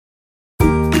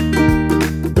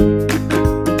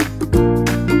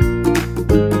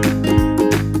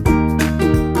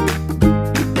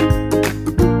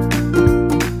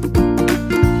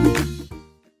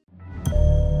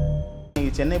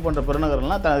போன்ற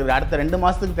பெருநகரங்கள்லாம் அடுத்த 2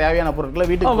 மாசத்துக்கு தேவையான பொருட்களை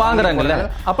வீட்டுக்கு வாங்குறாங்கல்ல,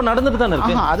 அப்ப நடந்துட்டு தான்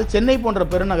இருக்கு. அது சென்னை போன்ற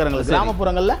பெருநகரங்கள்,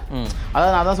 கிராமப்புறங்கள்ல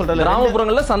அதான் நான் தான் சொல்றேன்,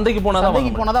 கிராமப்புறங்கள்ல சந்தைக்கு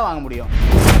போனாதான் வாங்க முடியும்.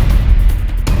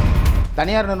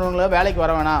 தனியார் நிறுவனங்களை வேலைக்கு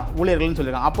வர வேணாம் ஊழியர்கள்னு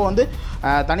சொல்லியிருக்காங்க. அப்போ வந்து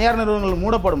தனியார் நிறுவனங்கள்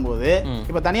மூடப்படும் போது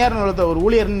இப்போ தனியார் நிறுவனத்தை ஒரு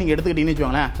ஊழியர்னு நீங்கள் எடுத்துக்கிட்டீங்கன்னு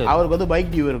வச்சுக்கோங்களேன், அவருக்கு வந்து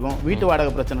பைக் டியூ இருக்கும், வீட்டு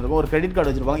வாடகை பிரச்சனை இருக்கும், ஒரு கிரெடிட் கார்டு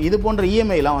வச்சிருப்பாங்க. இது போன்ற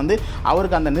இஎம்ஐலாம் வந்து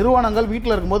அவருக்கு அந்த நிறுவனங்கள்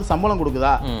வீட்டில் இருக்கும்போது சம்பளம்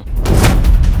கொடுக்குதா?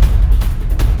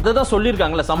 அதுதான்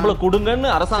சொல்லியிருக்காங்களே, சம்பளம் கொடுங்கன்னு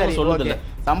அரசாங்கம் சொல்லுது.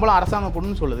 சம்பளம் அரசாங்கம்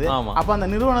கொடுன்னு சொல்லுது. அப்போ அந்த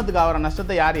நிறுவனத்துக்கு ஆகிற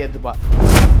நஷ்டத்தை யார் ஏற்றுப்பா?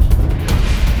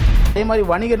 அதே மாதிரி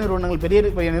வணிக நிறுவனங்கள், பெரிய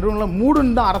பெரிய நிறுவனங்கள்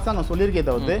மூடுன்னு தான் அரசாங்கம் சொல்லியிருக்கே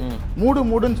தவிர்த்து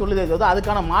மூடுன்னு சொல்லுதே தவிர்த்து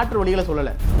அதுக்கான மாற்று வழிகளை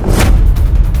சொல்லலை.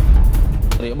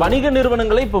 வணிக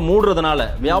நிறுவனங்களை இப்ப மூடுறதுனால,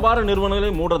 வியாபார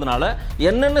நிறுவனங்களை மூடுறதுனால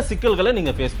என்னென்ன சிக்கல்களை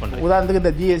நீங்க ஃபேஸ் பண்றீங்க? உதாரணத்துக்கு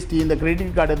இந்த ஜிஎஸ்டி, இந்த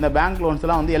கிரெடிட் கார்டு, இந்த பேங்க் லோன்ஸ்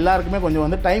எல்லாம் வந்து எல்லாருக்குமே கொஞ்சம்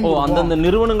வந்து டைம் அந்தந்த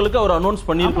நிறுவனங்களுக்கு அவர் அனௌன்ஸ்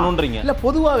பண்ணிருக்கணும்ன்றீங்க. இல்ல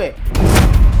பொதுவாவே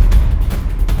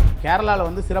கேரளாவில்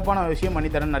வந்து சிறப்பான விஷயம் பண்ணி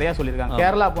தரேன்னு நிறையா சொல்லியிருக்காங்க.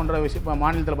 கேரளா போன்ற விஷயம்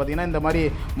மாநிலத்தில் பார்த்தீங்கன்னா இந்த மாதிரி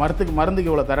மருந்துக்கு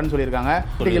இவ்வளோ தரேன்னு சொல்லியிருக்காங்க,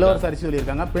 இலவச அரிசி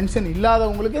சொல்லியிருக்காங்க, பென்ஷன்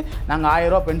இல்லாதவங்களுக்கு நாங்கள்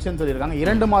 1000 ரூபா பென்ஷன் சொல்லியிருக்காங்க,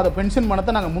 2 மாத பென்ஷன்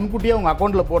பணத்தை நாங்கள் முன்கூட்டியே உங்கள்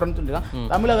அக்கௌண்ட்டில் போடுறோன்னு சொல்லியிருக்காங்க.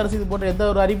 தமிழக அரசு இது போன்ற எந்த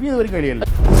ஒரு அறிவிப்பும் இது வரைக்கும் வெளியில்லை.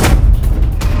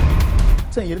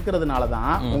 அச்சம் இருக்கிறதுனால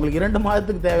தான் உங்களுக்கு 2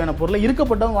 மாதத்துக்கு தேவையான பொருளை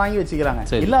இருக்கப்பட்டவங்க வாங்கி வச்சுக்கிறாங்க,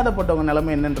 இல்லாதப்பட்டவங்க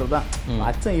நிலைமை என்னன்றதுதான்.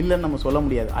 அச்சம் இல்லைன்னு நம்ம சொல்ல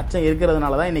முடியாது. அச்சம்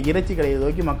இருக்கிறதுனால தான் இன்னைக்கு இறைச்சி கடையை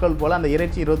நோக்கி மக்கள் போல அந்த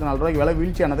இறைச்சி 24 ரூபாய்க்கு விலை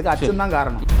வீழ்ச்சி ஆனதுக்கு அச்சம் தான்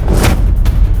காரணம்.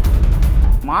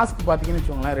 மாஸ்க் பார்த்தீங்கன்னு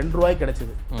வச்சுக்கோங்களேன், 2 ரூபாய்க்கு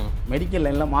கிடைச்சிது. மெடிக்கல்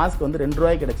லைனில் மாஸ்க் வந்து 2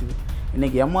 ரூபாய்க்கு கிடைச்சிது.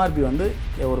 இன்னைக்கு எம்ஆர்பி வந்து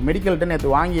ஒரு மெடிக்கல்கிட்ட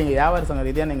நேற்று வாங்கி எங்கள் வியாபார சங்க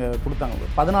ரீதியாக நீங்கள்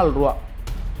கொடுத்தாங்க 14 ரூபா,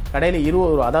 கடையில் 20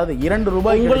 ரூபா, அதாவது 2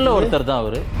 ரூபாய்க்கு ஒருத்தர் தான்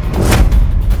அவர்.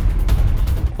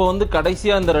 இப்போ வந்து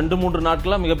கடைசியா இந்த 2-3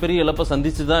 நாட்களா மிகப்பெரிய இழப்பை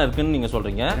சந்திச்சு தான் இருக்குன்னு நீங்க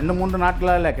சொல்றீங்க. 2-3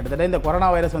 நாட்களா இல்ல, கிட்டத்தட்ட இந்த கொரோனா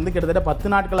வைரஸ் வந்து கிட்டத்தட்ட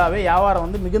 10 நாட்களாவே வியாபாரம்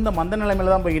வந்து மிகுந்த மந்த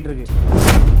நிலைமையில தான் போய்கிட்டு இருக்கு.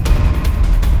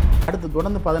 அடுத்து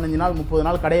தொடர்ந்து 15 நாள் 30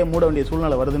 நாள் கடையை மூட வேண்டிய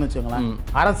சூழ்நிலை வருதுன்னு வச்சுக்கோங்களேன்.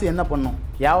 அரசு என்ன பண்ணும்?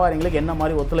 வியாபாரிகளுக்கு என்ன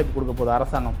மாதிரி ஒத்துழைப்பு கொடுக்க போகுது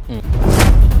அரசாங்கம்?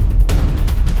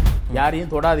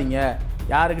 யாரையும் தொடாதீங்க,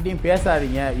 யாருக்கிட்டையும்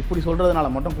பேசாதீங்க, இப்படி சொல்றதுனால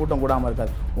மட்டும் கூட்டம் கூடாம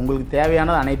இருக்காது. உங்களுக்கு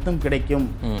தேவையானது அனைத்தும் கிடைக்கும்,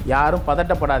 யாரும்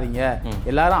பதட்டப்படாதீங்க,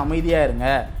 எல்லாரும் அமைதியா இருங்க,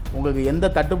 உங்களுக்கு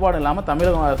எந்த தட்டுப்பாடும் இல்லாம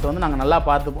தமிழக அரசு வந்து நாங்க நல்லா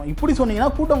பார்த்துப்போம், இப்படி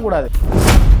சொன்னீங்கன்னா கூட்டம் கூடாது.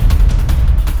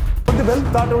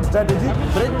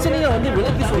 பிரச்சனையை வந்து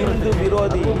விலக்கி சொல்றது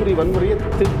விரோதி வன்முறையை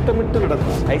திட்டமிட்டு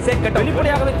நடக்கும்.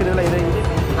 வெளிப்படையாகவே தெரியல.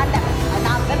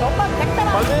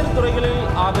 பல்வேறு துறைகளில்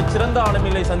ஆக சிறந்த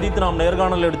ஆளுமைகளை சந்தித்து நாம்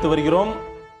நேர்காணல் எடுத்து வருகிறோம்.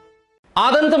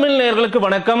 ஆதன் தமிழ் நேயர்களுக்கு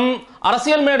வணக்கம்.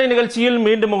 அரசியல் மேடை நிகழ்ச்சியில்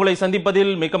மீண்டும் உங்களை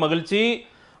சந்திப்பதில் மிக்க மகிழ்ச்சி.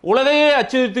 உலகையே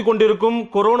அச்சுறுத்திக் கொண்டிருக்கும்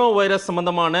கொரோனா வைரஸ்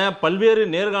சம்பந்தமான பல்வேறு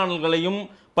நேர்காணல்களையும்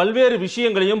பல்வேறு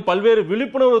விஷயங்களையும் பல்வேறு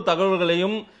விழிப்புணர்வு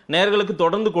தகவல்களையும் நேயர்களுக்கு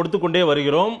தொடர்ந்து கொடுத்து கொண்டே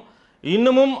வருகிறோம்.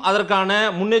 இன்னமும் அதற்கான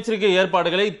முன்னெச்சரிக்கை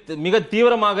ஏற்பாடுகளை மிக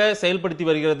தீவிரமாக செயல்படுத்தி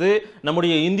வருகிறது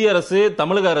நம்முடைய இந்திய அரசு,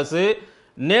 தமிழக அரசு.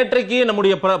 நேற்றைக்கு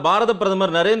நம்முடைய பாரத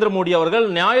பிரதமர் நரேந்திர மோடி அவர்கள்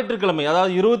ஞாயிற்றுக்கிழமை,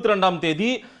 அதாவது 22ஆம்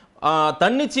தேதி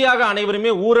தன்னிச்சையாக அனைவருமே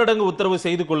ஊரடங்கு உத்தரவு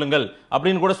செய்து கொள்ளுங்கள்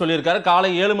அப்படின்னு கூட சொல்லியிருக்காரு. காலை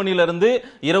 7 மணியிலிருந்து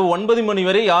இரவு 9 மணி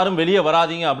வரை யாரும் வெளியே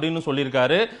வராதீங்க அப்படின்னு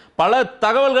சொல்லியிருக்காரு. பல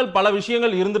தகவல்கள் பல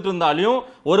விஷயங்கள் இருந்துட்டு இருந்தாலும்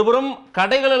ஒருபுறம்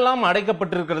கடைகள் எல்லாம்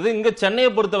அடைக்கப்பட்டிருக்கிறது. இங்க சென்னையை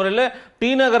பொறுத்தவரையில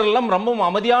டி நகர் எல்லாம் ரொம்ப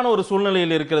அமைதியான ஒரு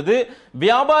சூழ்நிலையில் இருக்கிறது.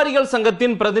 வியாபாரிகள்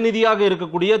சங்கத்தின் பிரதிநிதியாக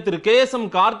இருக்கக்கூடிய திரு KSM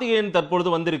கார்த்திகேயன்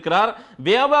தற்பொழுது வந்திருக்கிறார்.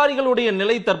 வியாபாரிகளுடைய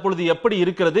நிலை தற்பொழுது எப்படி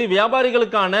இருக்கிறது,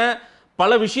 வியாபாரிகளுக்கான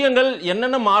பல விஷயங்கள்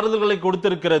என்னென்ன மாறுதல்களை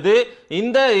கொடுத்திருக்கிறது,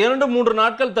 இந்த 2-3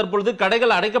 நாட்கள் தற்பொழுது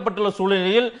கடைகள் அடைக்கப்பட்டுள்ள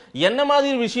சூழ்நிலையில் என்ன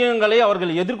மாதிரி விஷயங்களை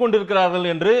அவர்கள் எதிர்கொண்டிருக்கிறார்கள்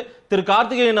என்று திரு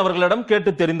கார்த்திகேயன் அவர்களிடம்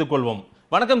கேட்டு தெரிந்து கொள்வோம்.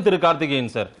 வணக்கம் திரு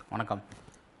கார்த்திகேயன் சார். வணக்கம்.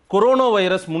 கொரோனா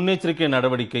வைரஸ் முன்னெச்சரிக்கை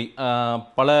நடவடிக்கை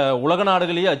பல உலக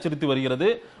நாடுகளையே அச்சுறுத்தி வருகிறது.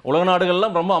 உலக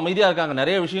நாடுகள்லாம் ரொம்ப அமைதியா இருக்காங்க.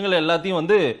 நிறைய விஷயங்கள் எல்லாத்தையும்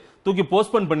வந்து தூக்கி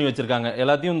போஸ்ட்போன் பண்ணி வச்சிருக்காங்க.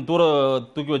 எல்லாத்தையும்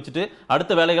தூக்கி வச்சுட்டு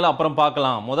அடுத்த வேலைகளை அப்புறம்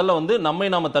பார்க்கலாம், முதல்ல வந்து நம்மை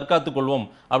நாம தற்காத்துக் கொள்வோம்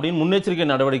அப்படின்னு முன்னெச்சரிக்கை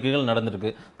நடவடிக்கைகள் நடந்திருக்கு.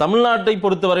 தமிழ்நாட்டை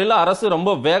பொறுத்தவரையில் அரசு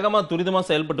ரொம்ப வேகமா துரிதமா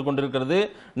செயல்பட்டு கொண்டிருக்கிறது.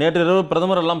 நேற்று இரவு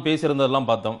பிரதமர் எல்லாம் பேசியிருந்ததெல்லாம்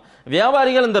பார்த்தோம்.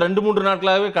 வியாபாரிகள் இந்த 2-3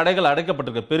 நாட்களாகவே கடைகள்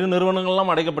அடைக்கப்பட்டிருக்கு, பெரு நிறுவனங்கள்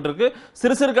எல்லாம் அடைக்கப்பட்டிருக்கு,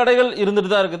 சிறு சிறு கடைகள்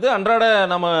இருந்துட்டு தான் இருக்குது. அன்றாட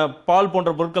நம்ம பால்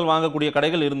போன்ற பொருட்கள் வாங்கக்கூடிய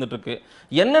கடைகள் இருந்துட்டு இருக்கு.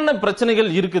 என்னென்ன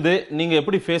பிரச்சனைகள் இருக்குது, நீங்க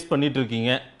எப்படி ஃபேஸ் பண்ணிட்டு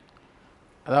இருக்கீங்க?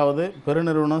 அதாவது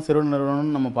பெருநிறுவனம் சிறு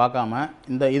நிறுவனம்னு நம்ம பார்க்காம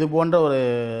இது போன்ற ஒரு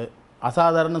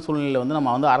அசாதாரண சூழ்நிலையில் வந்து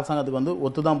நம்ம வந்து அரசாங்கத்துக்கு வந்து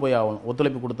ஒத்துதான் போய் ஆகணும்,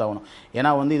 ஒத்துழைப்பு கொடுத்தாகணும். ஏன்னா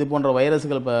வந்து இது போன்ற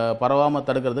வைரஸ்கள் பரவாமல்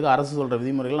தடுக்கிறதுக்கு அரசு சொல்கிற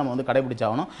விதிமுறைகள் நம்ம வந்து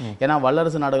கடைபிடிச்சாகணும். ஏன்னா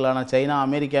வல்லரசு நாடுகளான சைனா,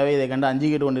 அமெரிக்காவே இதை கண்டு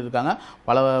அஞ்சிக்கிட்டு கொண்டு இருக்காங்க.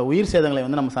 பல உயிர் சேதங்களை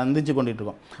வந்து நம்ம சந்திச்சு கொண்டுட்டு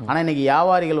இருக்கோம். ஆனால் இன்றைக்கி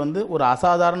வியாபாரிகள் வந்து ஒரு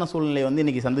அசாதாரண சூழ்நிலையை வந்து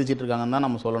இன்றைக்கி சந்திச்சுட்டு இருக்காங்கன்னு தான்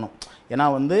நம்ம சொல்லணும். ஏன்னா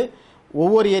வந்து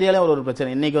ஒவ்வொரு ஏரியாலையும் ஒரு பிரச்சனை.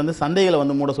 இன்னைக்கு வந்து சந்தைகளை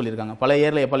வந்து மூட சொல்லியிருக்காங்க. பல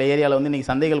ஏரியாவில் வந்து இன்னைக்கு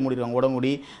சந்தைகள் மூடிருக்காங்க.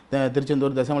 உடங்குடி,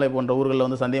 திருச்செந்தூர், தசமலை போன்ற ஊர்களில்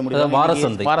வந்து சந்தையை மூடிருக்காங்க.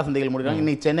 வார சந்தைகள் மூடிருக்காங்க.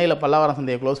 இன்னைக்கு சென்னையில் பல்லாவரம்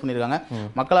சந்தையை க்ளோஸ் பண்ணியிருக்காங்க.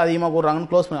 மக்கள் அதிகமாக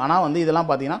கூடுறாங்கன்னு க்ளோஸ் பண்ணி. ஆனால் வந்து இதெல்லாம்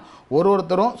பார்த்தீங்கன்னா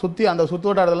ஒருத்தரும் சுற்றி அந்த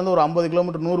சுற்றுவட்டாரத்துலேருந்து ஒரு 50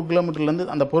 கிலோமீட்டர் 100 கிலோமீட்டர்லேருந்து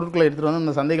அந்த பொருட்களை எடுத்துகிட்டு வந்து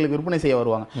அந்த சந்தைகளுக்கு விற்பனை செய்ய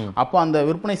வருவாங்க. அப்போ அந்த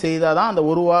விற்பனை செய்தால் தான் அந்த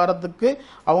ஒரு வாரத்துக்கு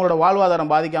அவங்களோட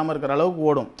வாழ்வாதாரம் பாதிக்காமல் இருக்கிற அளவுக்கு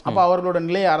ஓடும். அப்போ அவர்களோட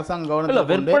நிலையை அரசாங்கம் கவனித்து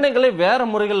விற்பனைகளை வேற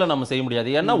முறைகளில் நம்ம செய்ய முடியாது.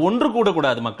 ஏன்னா ஒன்று கூட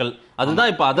கூடாது மக்கள்.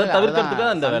 அதுதான் இப்ப அதை தவிர்க்கிறதுக்கு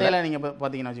அந்த சந்தையில நீங்க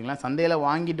பாத்தீங்கன்னா வச்சுக்கலாம், சந்தையில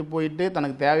வாங்கிட்டு போயிட்டு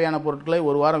தனக்கு தேவையான பொருட்களை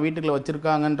ஒரு வாரம் வீட்டுக்குள்ள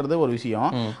வச்சிருக்காங்கன்றது ஒரு விஷயம்.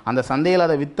 அந்த சந்தையில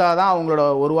அதை வித்தாதான் அவங்களோட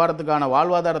ஒரு வாரத்துக்கான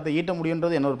வாழ்வாதாரத்தை ஈட்ட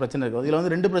முடியுன்றது என்ன ஒரு பிரச்சனை இருக்கு. இதுல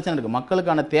வந்து 2 பிரச்சனை இருக்கு.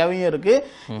 மக்களுக்கான தேவையும் இருக்கு,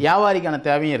 வியாபாரிக்கான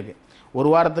தேவையும் இருக்கு. ஒரு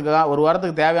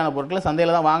வாரத்துக்கு தேவையான பொருட்களை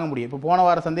சந்தையில தான் வாங்க முடியும். இப்போ போன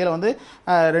வார சந்தையில வந்து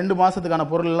 2 மாசத்துக்கான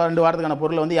பொருள் 2 வாரத்துக்கான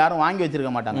பொருளை வந்து யாரும் வாங்கி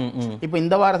வச்சிருக்க மாட்டாங்க. இப்போ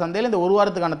இந்த வார சந்தையில இந்த ஒரு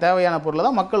வாரத்துக்கான தேவையான பொருளை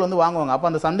தான் மக்கள் வந்து வாங்குவாங்க. அப்போ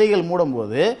அந்த சந்தைகள் மூடும்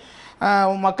போது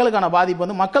மக்களுக்கான பாதிப்பு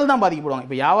வந்து மக்கள் தான் பாதிக்கப்படுவாங்க.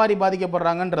 இப்போ வியாபாரி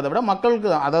பாதிக்கப்படுறாங்கன்றதை விட மக்களுக்கு,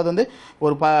 அதாவது வந்து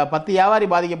ஒரு 10 வியாபாரி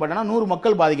பாதிக்கப்பட்டனா 100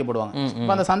 மக்கள் பாதிக்கப்படுவாங்க.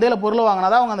 இப்போ அந்த சந்தையில பொருளை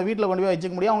வாங்கினாதான் அவங்க அந்த வீட்டில் கொண்டு போய்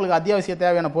வச்சுக்க முடியும். அவங்களுக்கு அத்தியாவசிய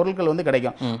தேவையான பொருட்கள் வந்து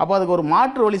கிடைக்கும். அப்போ அதுக்கு ஒரு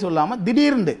மாற்று வழி சொல்லாம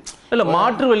திடீர்னு இல்ல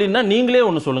மாற்று வழின்னா நீங்களே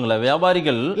ஒண்ணு சொல்லுங்களேன்.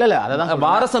 வியாபாரிகள் இல்ல அதான்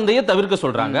வார சந்தையை தவிர்க்க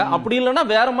சொல்றாங்க. அப்படி இல்லைன்னா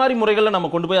வேற மாதிரி முறைகளை நம்ம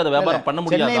கொண்டு போய் அதை வியாபாரம் பண்ண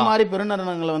முடியாது. சென்னை மாதிரி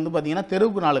பெருநகரங்கள் வந்து பாத்தீங்கன்னா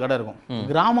தெருவுக்கு 4 கடை இருக்கும்.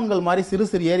 கிராமங்கள் மாதிரி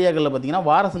சிறு ஏரியாக்கள்ல பாத்தீங்கன்னா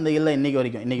வார சந்தைகள்ல இன்னைக்கு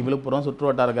வரைக்கும், இன்னைக்கு விழுப்புரம்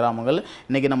சுற்றுவட்டார கிராமங்கள்,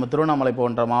 இன்னைக்கு நம்ம திருவண்ணாமலை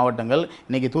போன்ற மாவட்டங்கள்,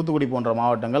 இன்னைக்கு தூத்துக்குடி போன்ற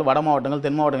மாவட்டங்கள், வட மாவட்டங்கள்,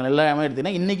 தென் மாவட்டங்கள் எல்லாமே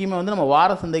எடுத்தீங்கன்னா இன்னைக்குமே வந்து நம்ம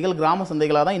வார சந்தைகள் கிராம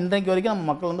சந்தைகளாக தான் இன்றைக்கு வரைக்கும் நம்ம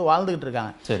மக்கள் வந்து வாழ்ந்துகிட்டு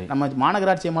இருக்காங்க. நம்ம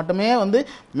மாநகராட்சியை மட்டுமே வந்து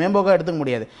மேம்போக்கா எடுத்துக்க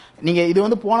முடியாது. நீங்க இது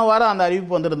வந்து போன வாரம் அந்த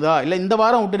அறிவிப்பு வந்திருந்தா, இல்ல இந்த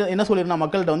வாரம் விட்டு என்ன சொல்லிருந்தா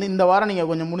மக்கள்கிட்ட வந்து இந்த வாரம் நீங்க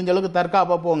கொஞ்சம் முடிஞ்ச அளவுக்கு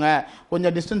தற்காப்பா போங்க,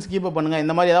 கொஞ்சம் டிஸ்டன்ஸ் கீப் பண்ணுங்க,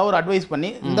 இந்த மாதிரி ஏதாவது ஒரு அட்வைஸ் பண்ணி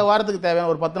இந்த வாரத்துக்கு தேவையான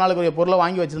ஒரு 10 நாளுக்கு பொருளை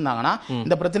வாங்கி வச்சிருந்தாங்கன்னா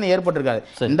இந்த பிரச்சனை ஏற்பட்டிருக்காது.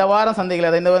 இந்த வாரம்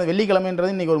சந்தைகள், இந்த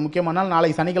வெள்ளிக்கிழமைன்றது இன்னைக்கு ஒரு முக்கியமான நாள்,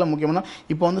 நாளைக்கு சனிக்கிழமை முக்கியமான.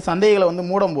 இப்போ வந்து சந்தைகளை வந்து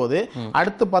மூடும் போது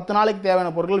அடுத்து 10 நாளைக்கு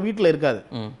தேவையான பொருட்கள் வீட்டில் இருக்காது.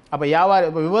 அப்ப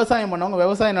விவசாயம் பண்ணவங்க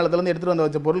விவசாய நிலத்துல இருந்து எடுத்துட்டு வந்து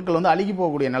வச்ச பொருட்கள் வந்து அழுகி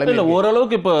போகக்கூடிய நிலைமை.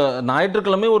 ஓரளவுக்கு இப்ப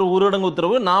ஞாயிற்றுக்கிழமை ஒரு ஊரடங்கு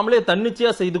உத்தரவு நாமளே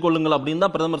தன்னிச்சையா செய்து கொள்ளுங்கள் அப்படின்னு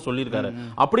தான் பிரதமர் சொல்லியிருக்காரு.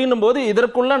 அப்படின்னும் போது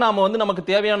இதற்குள்ள நாம வந்து நமக்கு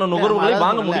தேவையான நுகர்வுகளை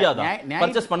வாங்க முடியாது,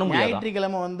 பர்ச்சேஸ் பண்ண முடியாது.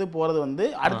 ஞாயிற்றுக்கிழமை வந்து போறது வந்து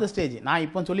அடுத்த ஸ்டேஜ். நான்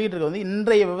இப்ப சொல்லிட்டு இருக்க வந்து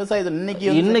இன்றைய விவசாயத்தில்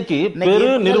இன்னைக்கு பெரு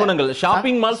நிறுவனங்கள்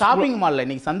ஷாப்பிங் மால்ல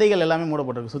இன்னைக்கு சந்தைகள் எல்லாமே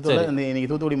மூடப்பட்டிருக்கு. இன்னைக்கு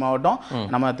தூத்துக்குடி மாவட்டம்,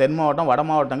 நம்ம தென் மாவட்டம், வட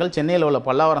மாவட்டங்கள், சென்னையில் உள்ள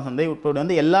பல்லாவரம் சந்தை உட்பட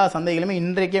வந்து எல்லா சந்தைகளுமே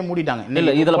இன்றைக்கே மூடிட்டாங்க.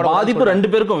 இல்ல இதுல பாதிப்பு 2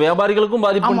 பேருக்கும், வியாபாரிகளுக்கும்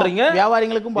பாதிப்புன்றீங்க,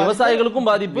 வியாபாரிகளுக்கும் விவசாயிகளுக்கும்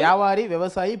பாதிப்பு. வியாபாரி,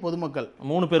 விவசாயி, பொதுமக்கள்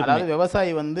 3 பேர். அதாவது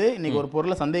விவசாயி வந்து இன்னைக்கு ஒரு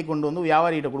பொருளை சந்தைக்கு கொண்டு வந்து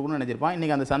வியாபாரிகிட்ட கொடுக்கணும்னு நினைச்சிருப்பான்.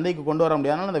 இன்னைக்கு அந்த சந்தைக்கு கொண்டு வர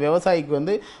முடியாதனால அந்த விவசாயிக்கு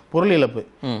வந்து பொருள் இழப்பு,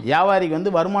 வியாபாரிக்கு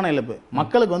வந்து வருமான இழப்பு,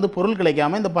 மக்களுக்கு வந்து பொருள்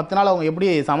கிடைக்காம இந்த 10 நாள் அவங்க எப்படி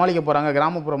சமாளிக்க போறாங்க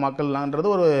கிராமப்புற மக்கள்ன்றது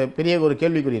ஒரு பெரிய ஒரு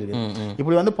கேள்விக்குறி இருக்கு.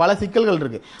 இப்படி வந்து பல சிக்கல்கள்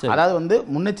இருக்கு. அதாவது வந்து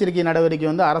முன்னெச்சரிக்கை நடவடிக்கை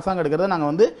வந்து அரசாங்கம் எடுக்கிறத நாங்க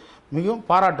வந்து மிகவும்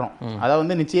பாராட்டுறோம். அதாவது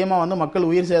வந்து நிச்சயமா வந்து மக்கள்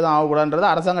உயிர் சேதம் ஆகக்கூடாதுன்றத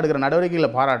அரசாங்கம் எடுக்கிற நடவடிக்கைகளை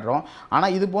பாராட்டுறோம். ஆனா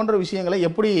இது போன்ற விஷயங்களை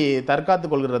எப்படி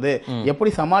தற்காத்துக் கொள்கிறது,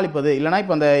 எப்படி சமாளிப்பது, இல்லைன்னா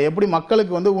இப்ப அந்த எப்படி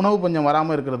மக்களுக்கு வந்து உணவு பஞ்சம்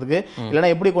வராம இருக்கிறதுக்கு, இல்லைன்னா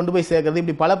எப்படி கொண்டு போய் சேர்க்கறது,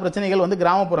 இப்படி பல பிரச்சனைகள் வந்து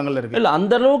கிராமப்புறங்கள்ல இருக்கு. இல்ல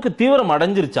அந்த அளவுக்கு தீவிரம்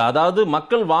அடைஞ்சிருச்சு. அதாவது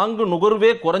மக்கள் வாங்கு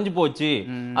நுகர்வே குறைஞ்சு போச்சு,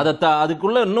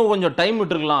 அதுக்குள்ள இன்னும் கொஞ்சம் டைம்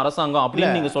விட்டுருக்கலாம் அரசாங்கம்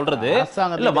அப்படின்னு நீங்க சொல்றது.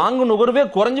 இல்ல வாங்கு நுகர்வே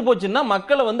குறைஞ்சு போச்சுன்னா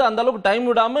மக்களை வந்து அந்த அளவுக்கு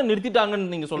டைம் விடாம நிறுத்திட்டாங்கன்னு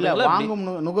நீங்க சொல்றீங்களா? வாங்கும்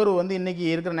நுகர்வு வந்து இன்னைக்கு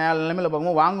இருக்கிற நிலைமையில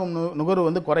பார்க்கும்போது வாங்கும் நுகர்வு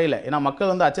வந்து குறையல. ஏன்னா மக்கள்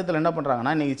வந்து அச்சத்தில் என்ன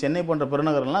பண்றாங்கன்னா, இன்னைக்கு சென்னை போன்ற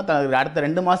பெருநகரம்லாம் அடுத்த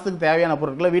 2 மாசத்துக்கு தேவையான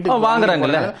பொருட்களை வீட்டுக்கு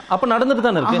வாங்குறாங்கல்ல. அப்ப நடந்துட்டு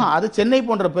தானே இருக்கு. அது சென்னை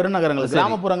போன்ற பெருநகரங்கள்.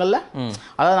 கிராமப்புறங்கள்ல,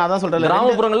 அதாவது நான் தான் சொல்றேன்,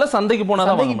 கிராமப்புறங்கள்ல சந்தைக்கு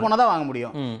போனாதான் வாங்க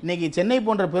முடியும். இன்னைக்கு சென்னை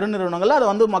போன்ற பெருநிறுவனங்கள் அது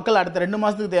வந்து மக்கள் அடுத்த 2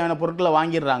 மாசத்துக்கு தேவையான பொருட்களை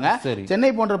வாங்கிடுறாங்க.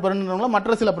 சென்னை போன்ற பெருநிறுவனங்கள்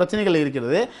மற்ற சில பிரச்சனைகள்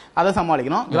இருக்கிறது, அதை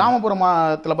சமாளிக்கணும்.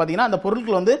 கிராமப்புறத்துல பாத்தீங்கன்னா அந்த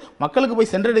பொருட்கள் வந்து மக்களுக்கு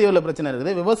போய் சென்றடைவுல பிரச்சனை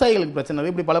இருக்குது, விவசாயிகளுக்கு பிரச்சனை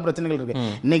இருக்கு, இப்படி பல பிரச்சனைகள் இருக்கு.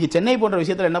 இன்னைக்கு சென்னை போன்ற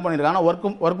விஷயத்துல என்ன பண்ணிருக்காங்க,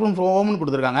 ஒர்க் ஃப்ரம் ஹோம்னு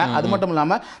கொடுத்துருக்காங்க. அது மட்டும்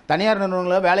இல்லாம தனியார்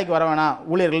நிறுவனங்கள் வேலைக்கு வர வேணாம்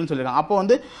ஊழியர்கள்னு சொல்லிருக்காங்க. அப்போ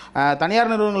வந்து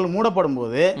தனியார் நிறுவனங்கள் மூடப்படும்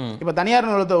போது இப்ப தனியார்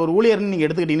நிறுவனத்தை ஒரு ஊழியர்னு நீங்க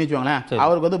எடுத்துக்கிட்டீங்கன்னு வச்சுக்கோங்களேன்,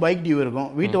 அவருக்கு வந்து பைக் டியூ இருக்கும்,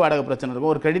 வீட்டு வாடகை பிரச்சனை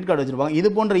இருக்கும், ஒரு கிரெடிட் கார்டு வச்சிருப்பாங்க.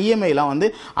 இது போன்ற இஎம்ஐ எல்லாம் வந்து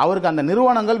அவருக்கு அந்த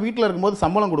நிறுவனங்கள் வீட்டுல இருக்கும்போது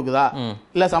சம்பளம் கொடுக்குதா,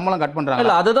 இல்ல சம்பளம் கட் பண்றாங்க,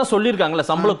 இல்ல அததான் சொல்லிருக்காங்கல்ல,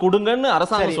 சம்பளம் கொடுங்கன்னு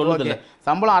அரசாங்கம் சொல்லுது,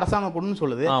 சம்பளம் அரசாங்கம் கொடுன்னு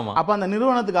சொல்லுது. அப்ப அந்த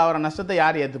நிறுவனத்துக்கு ஆகிற நஷ்டத்தை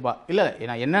யார் ஏத்துப்பா? இல்ல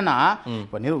என்னன்னா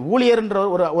ஊழியர்ன்ற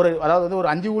ஒரு அதாவது ஒரு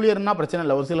 5 ஊழியர்னா பிரச்சனை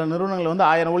இல்ல. ஒரு சில நிறுவனங்கள் வந்து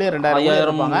 1000 ஊழியர்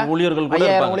 2000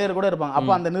 ஊழியர் கூட இருப்பாங்க.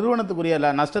 அப்ப அந்த நிறுவனத்துக்குரிய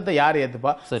நஷ்டத்தை யார்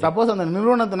ஏத்துப்பா? சப்போஸ் அந்த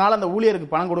நிறுவனத்தினால அந்த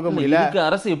ஊழியருக்கு பணம் கொடுக்க முடியல,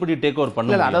 அரசு எப்படி டேக் ஓவர்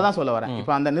பண்ணல? அதான் சொல்ல வரேன்.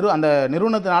 இப்ப அந்த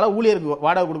நிறுவனத்தினால ஊழியருக்கு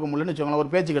வாடகை கொடுக்க முடியலன்னு வச்சுக்கோங்களேன்,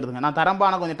 ஒரு பேச்சுக்கு எடுத்துங்க, நான்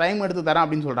தரம்பா கொஞ்சம் டைம் எடுத்து தரேன்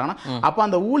அப்படின்னு சொல்றாங்கன்னா, அப்ப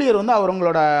அந்த ஊழியர் வந்து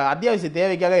அவங்களோட அத்தியாவசிய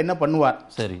தேவைக்காக என்ன பண்ணுவார்?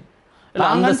 சரி,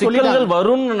 அந்த சிக்கல்கள்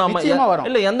வரும். நம்ம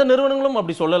இல்ல எந்த நிறுவனங்களும்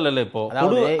அப்படி சொல்லல. இப்போ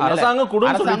அரசாங்கம்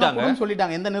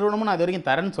சொல்லிட்டாங்க, எந்த நிறுவனமும் அது வரைக்கும்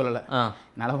தரேன்னு சொல்லல.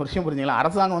 நல்ல ஒரு விஷயம் புரிஞ்சுங்களா,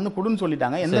 அரசாங்கம் வந்து குடுன்னு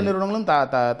சொல்லிட்டாங்க, எந்த நிறுவனங்களும்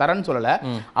தரன்னு சொல்லல.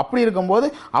 அப்படி இருக்கும்போது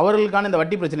அவர்களுக்கான இந்த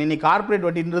வட்டி பிரச்சனை, இன்னைக்கு கார்பரேட்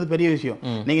வட்டின்றது பெரிய விஷயம்.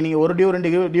 நீங்க ஒரு டியூ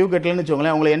 2 டியூ கட்டலன்னு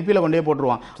வச்சுக்கோங்களேன், உங்களை என்பில கொண்டே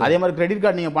போட்டுருவான். அதே மாதிரி கிரெடிட்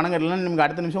கார்டு நீங்க பணம் கட்டலன்னு நமக்கு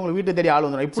அடுத்த நிமிஷம் உங்களுக்கு வீட்டு தேடி ஆள்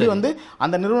வந்துடும். இப்படி வந்து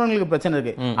அந்த நிறுவனங்களுக்கு பிரச்சனை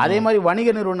இருக்கு. அதே மாதிரி வணிக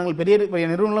நிறுவனங்கள், பெரிய பெரிய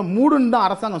நிறுவனங்கள் மூடுன்னு தான்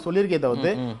அரசாங்கம் சொல்லியிருக்கே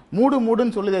தவிர்த்து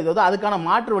மூடுன்னு சொல்லுதே தவிர்த்து அதுக்கான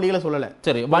மாற்று வழிகளை சொல்லல.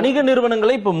 சரி, வணிக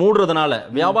நிறுவனங்களை இப்ப மூடுறதுனால,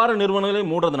 வியாபார நிறுவனங்களை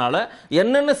மூடுறதுனால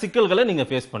என்னென்ன சிக்கல்களை நீங்க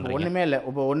ஃபேஸ் பண்றீங்க? ஒண்ணுமே இல்ல.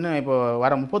 இப்போ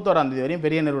வர 31ஆம் தேதி வரையும்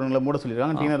பெரிய நிறுவனங்களை மூட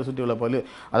சொல்லிருக்காங்க. டீனர் சுற்றி உள்ள பொருள்,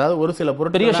 அதாவது ஒரு சில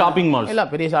பொருட்கள், பெரிய ஷாப்பிங் மால்ஸ் இல்ல,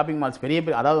 பெரிய ஷாப்பிங் மால்ஸ், பெரிய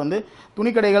அதாவது வந்து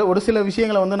துணிக்கடைகள், ஒரு சில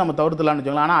விஷயங்களை வந்து நம்ம தவிர்த்துலாம்னு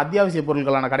வச்சுக்கலாம். ஆனா அத்தியாவசிய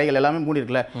பொருட்களான கடைகள் எல்லாமே மூடி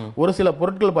இருக்குல்ல. ஒரு சில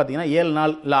பொருட்கள் பாத்தீங்கன்னா 7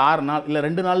 நாள் இல்ல 6 நாள் இல்ல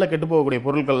 2 நாள்ல கெட்டு போகக்கூடிய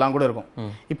பொருட்கள் எல்லாம் கூட இருக்கும்.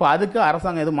 இப்போ அதுக்கு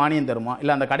அரசாங்கம் எதுவும் மானியம் தருமா,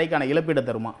 இல்ல அந்த கடைக்கான இழப்பீடு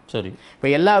தருமா? சரி, இப்போ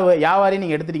எல்லா வியாபாரியும்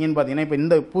நீங்க எடுத்துட்டீங்கன்னு பாத்தீங்கன்னா, இப்போ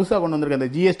இந்த புதுசா கொண்டு வந்திருக்க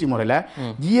இந்த ஜிஎஸ்டி முறையில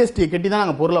ஜிஎஸ்டி கட்டி தான்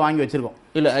நாங்க பொருளை வாங்கி வச்சிருக்கோம்.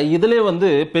 இல்ல, இதுல வந்து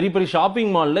பெரிய பெரிய ஷாப்பிங்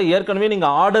மால்ல ஏற்கனவே நீங்க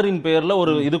ஆர்டரின் பேர்ல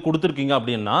ஒரு இது கொடுத்திருக்கீங்க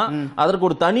அப்படின்னா அதற்கு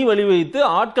ஒரு தனி வழி வைத்து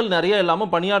ஆட்கள் நிறைய இல்லாம,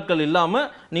 பணியாட்கள் இல்லாம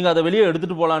நீங்க அதை வெளியே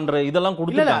எடுத்துட்டு போலான்ற இதெல்லாம்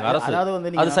கொடுத்துருக்காங்க அரசு.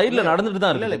 அது சைடுல நடந்துட்டு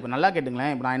தான் இருக்கு. இப்ப நல்லா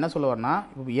கேட்டுங்களேன், இப்ப நான் என்ன சொல்ல வரேன்னா,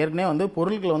 இப்ப ஏற்கனவே வந்து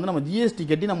பொருட்களை வந்து நம்ம ஜிஎஸ்டி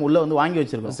கட்டி நம்ம உள்ள வந்து வாங்கி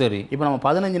வச்சிருக்கோம். சரி, இப்ப நம்ம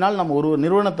 15 நாள் நம்ம ஒரு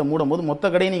நிறுவனத்தை மூடும் போது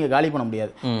மொத்த கடையை நீங்க காலி பண்ண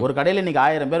முடியாது. ஒரு கடையில இன்னைக்கு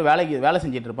 1000 பேர் வேலை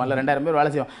செஞ்சுட்டு இருப்பான், இல்ல 2000 பேர்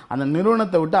வேலை செய்வோம். அந்த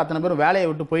நிறுவனத்தை விட்டு அத்தனை பேர் வேலையை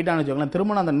விட்டு போயிட்டான்னு வச்சுக்கோங்களேன்,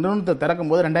 திரும்ப அந்த நிறுவனத்தை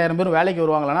திறக்கும் போது 2000 பேர் வேலைக்கு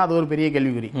வருவாங்களா, அது ஒரு பெரிய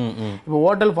கேள்விக்குறி. இப்போ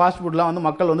ஹோட்டல் ஃபாஸ்ட் ஃபுட்லாம் வந்து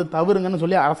மக்கள் வந்து தவறுங்கன்னு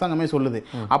சொல்லி அரசாங்கமே சொல்லுது.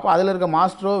 அப்போ அதுல இருக்க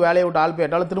மாஸ்டரோ வேலையை விட்டு ஆள்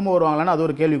போயிட்டாலும் திரும்ப வருவாங்களான்னு அது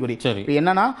ஒரு கேள்விக்குறி. இப்போ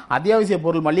என்னன்னா, அத்தியாவசிய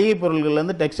பொருள், மளிகை பொருள்கள்ல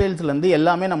இருந்து டெக்ஸ்டைல்ஸ்ல இருந்து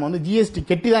எல்லாமே நம்ம வந்து ஜிஎஸ்டி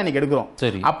கட்டி தான் இன்னைக்கு எடுக்கிறோம்.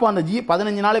 அப்போ அந்த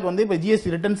 15 நாளைக்கு வந்து இப்போ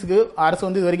ஜிஎஸ்டி ரிட்டர்ன்ஸ்க்கு அரசு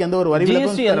வந்து இது வரைக்கும் எந்த ஒரு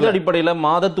வரி அடிப்படையில்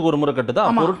மாதத்துக்கு ஒரு முறை கட்டுதா,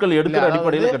 பொருட்கள் எடுக்கிற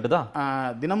அடிப்படையில் கட்டுதா,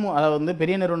 தினமும் அதாவது வந்து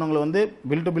பெரிய நிறுவனங்கள் வந்து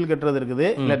பில் டு பில் கட்டுறது இருக்குது,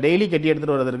 இல்ல டெய்லி கட்டி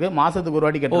எடுத்துட்டு வரது இருக்கு, மாசத்துக்கு ஒரு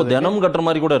வாட்டி கட்டுறது, தினமும் கட்டுற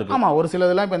மாதிரி கூட இருக்கு. ஆமா, ஒரு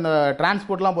சிலதெல்லாம் இப்போ இந்த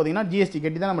டிரான்ஸ்போர்ட்லாம் போதீங்கன்னா ஜிஎஸ்டி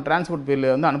கட்டி தான் நம்ம டிரான்ஸ்போர்ட் பில்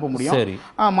வந்து அனுப்ப முடியும்.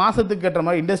 மாசத்துக்கு கட்டுற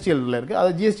மாதிரி இண்டஸ்ட்ரியல் இருக்கு,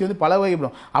 அது ஜிஎஸ்டி வந்து பல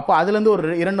வகைப்படும். அப்போ அதுல இருந்து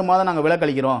ஒரு 2 மாதம் நாங்க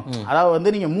விலக்களிக்கிறோம். அதாவது வந்து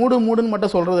நீங்க மூடுன்னு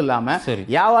மட்டும் சொல்றது இல்லாம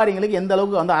வியாபாரிகளுக்கு எந்த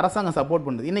அளவுக்கு வந்து அரசாங்கம் சப்போர்ட்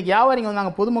பண்ணுது. இன்னைக்கு வியாபாரிங்க வந்து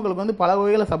நாங்க பொதுமக்களுக்கு வந்து பல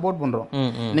வகைகளை சப்போர்ட் பண்றோம்.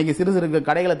 இன்னைக்கு சிறு சிறு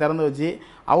கடைகளை திறந்து வச்சு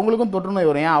அவங்களுக்கும் தொற்று நோய்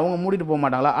வரும், அவங்க மூடிட்டு போக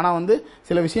மாட்டாங்களா? ஆனா வந்து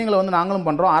சில விஷயங்களை வந்து நாங்களும்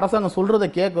பண்றோம், அரசாங்கம் சொல்றதை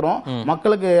கேட்கிறோம்,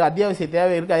 மக்களுக்கு அத்தியாவசிய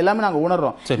தேவை இருக்கு, எல்லாமே நாங்க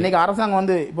உணர்றோம். இன்னைக்கு அரசாங்கம்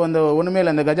வந்து இப்போ இந்த ஒண்ணுமே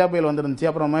இல்லை, இந்த கஜா புயல் வந்துருந்துச்சு,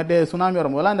 அப்புறமேட்டு சுனாமி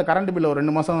வரும்போதெல்லாம் இந்த கரண்ட் பில் ஒரு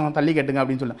 2 மாசம் தள்ளி கட்டுங்க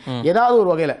அப்படின்னு சொல்லுங்க. ஏதாவது ஒரு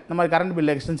வகையில் இந்த மாதிரி கரண்ட்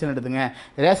பில் எக்ஸ்டென்ஷன் எடுத்துங்க,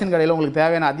 ரேஷன் கடையில் உங்களுக்கு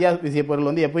தேவையான அத்தியாவசிய பொருள்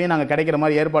வந்து எப்பயும் நாங்கள் கிடைக்கிற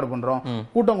மாதிரி ஏற்பாடு பண்றோம்,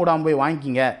 கூட்டம் கூடாம போய்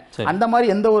வாங்கிக்கிங்க. அந்த மாதிரி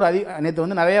எந்த ஒரு நேற்று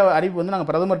வந்து நிறைய அறிவிப்பு வந்து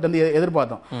நாங்கள் பிரதமர்கிட்ட வந்து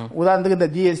எதிர்பார்த்தோம். உதாரணத்துக்கு இந்த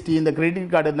ஜிஎஸ்டி, இந்த கிரெடிட்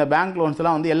கார்டு, இந்த பேங்க் லோன்ஸ்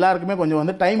எல்லாம் வந்து எல்லாருக்குமே கொஞ்சம்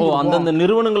வந்து டைம் அந்த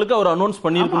நிறுவனங்களுக்கு அவர் அனௌன்ஸ்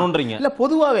பண்ணியிருக்கணும்ன்றீங்க. இல்ல,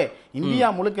 பொதுவாகவே இந்தியா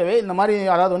முழுக்கவே இந்த மாதிரி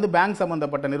அதாவது வந்து பேங்க்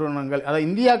சம்பந்தப்பட்ட நிறுவனங்கள், அதாவது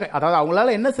இந்தியா, அதாவது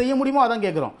அவங்களால என்ன செய்ய முடியுமோ அதான்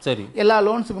கேட்கிறோம். சரி, எல்லா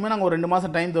லோன்ஸுக்குமே நாங்கள் ஒரு 2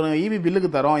 மாசம் டைம் தரோம், இபி பில்லுக்கு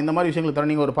தரோம், இந்த மாதிரி விஷயங்களுக்கு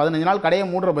தரோம். நீங்க ஒரு 15 நாள் கடையை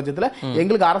மூடுற பட்சத்தில்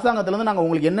எங்களுக்கு அரசாங்கத்துல இருந்து நாங்கள்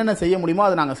உங்களுக்கு என்னென்ன செய்ய முடியுமோ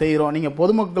அதை நாங்கள் செய்யறோம், நீங்க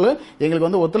பொதுமக்கள் எங்களுக்கு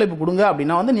வந்து ஒத்துழைப்பு கொடுங்க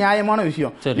அப்படின்னா வந்து நியாயமான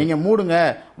விஷயம். நீங்க மூடுங்க,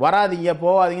 வராதீங்க,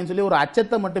 போவாதீங்கன்னு சொல்லி ஒரு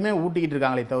அச்சத்தை மட்டுமே ஊட்டிக்கிட்டு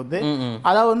இருக்காங்களே தவிர்த்து,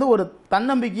 அதாவது வந்து ஒரு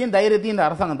தன்னம்பிக்கையும் தைரியத்தையும் இந்த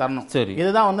அரசாங்கம் தரணும். சரி,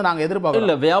 இதுதான் வந்து நாங்க எதிர்பார்க்கிறோம்.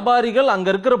 இல்ல, வியாபாரிகள் அங்க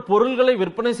இருக்கிற பொருட்களை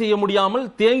விற்பனை செய்ய முடியாமல்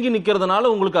தேங்கி நிக்கிறதுனால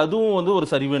உங்களுக்கு அதுவும் வந்து ஒரு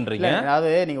சரிவுன்றீங்க. அதாவது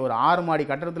நீங்க ஒரு 6 மாடி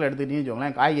கட்டடத்தில்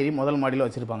எடுத்துக்கிட்டீங்கன்னு காய்கறி முதல் மாடியில்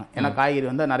வச்சிருப்பாங்க. ஏன்னா காய்கறி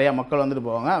வந்து நிறைய மக்கள் வந்துட்டு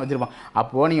போவாங்க, வச்சிருப்பாங்க.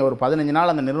 அப்போ நீங்க ஒரு 15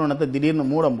 நாள் அந்த நிறுவனத்தை திடீர்னு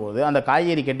மூடும் போது அந்த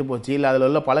காய்கறி கெட்டு போச்சு, இல்ல அதுல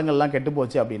உள்ள பழங்கள்லாம் கெட்டு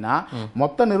போச்சு அப்படின்னா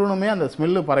மொத்த நிறுவனமே அந்த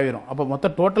ஸ்மெல்லு பரவிடும். அப்போ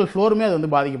மொத்த டோட்டல் ஃப்ளோருமே அது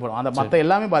வந்து பாதிக்கப்படும், அந்த மொத்த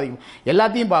எல்லாமே பாதிக்கும்.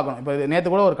 எல்லாத்தையும் பார்க்கணும். இப்போ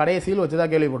நேற்று கூட ஒரு கடையை சீல் வச்சுதா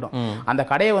கேள்விப்பட்டோம். அந்த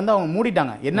கடையை வந்து அவங்க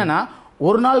மூடிட்டாங்க. என்னன்னா,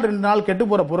 1 நாள் 2 நாள் கெட்டு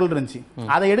போற பொருள் இருந்துச்சு,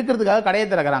 அதை எடுக்கிறதுக்காக கடையை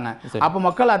திறக்கிறாங்க. அப்ப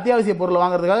மக்கள் அத்தியாவசிய பொருள்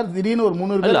வாங்குறதுக்காக திடீர்னு ஒரு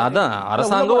 300 பேர், அதான்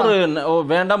அரசாங்கம் ஒரு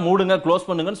வேண்டாம் மூடுங்க, க்ளோஸ்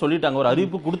பண்ணுங்கன்னு சொல்லிட்டாங்க, ஒரு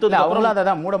அறிவிப்பு கொடுத்தது. அவங்களும்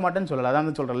அதான் மூட மாட்டேன்னு சொல்லல,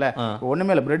 அதான் சொல்றல.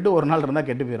 ஒண்ணுமே இல்ல, பிரெட் 1 நாள் இருந்தா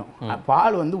கெட்டு போயிடும்,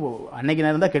 பால் வந்து அன்னைக்கு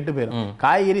நேரம் இருந்தா கெட்டு போயிடும்,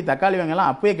 காய்கறி தக்காளி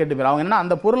வெங்காயம் அப்பயே கெட்டு போயிடும். அவங்க என்ன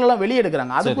அந்த பொருள் எல்லாம் வெளியே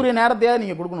எடுக்கிறாங்க, அதுக்குரிய நேரத்தையாவது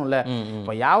நீங்க கொடுக்கணும்ல.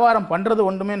 இப்ப வியாபாரம் பண்றது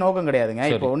ஒன்றுமே நோக்கம் கிடையாதுங்க.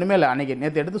 இப்ப ஒண்ணுமே இல்ல, அன்னைக்கு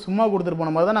நேற்று எடுத்து சும்மா கொடுத்துட்டு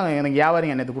போன மாதிரி தான் நாங்க எனக்கு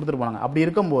வியாபாரிங்க நேற்று கொடுத்துட்டு போனாங்க. அப்படி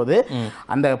இருக்கும்போது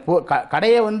அந்த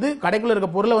கடையை வந்து கடைக்குள்ள இருக்க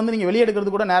பொருளை வந்து நீங்க வெளியே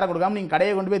எடுக்கிறது கூட நேரம் கொடுக்காம நீங்க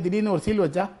கடையை கொண்டு போய் திடீர்னு ஒரு சீல்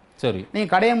வச்சா, சரி, நீங்க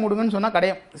கடையை மூடுங்கன்னு சொன்னா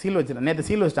கடையை சீல் வச்சிருக்கேன். நேற்று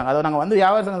சீல் வச்சிட்டாங்க. அதை நாங்க வந்து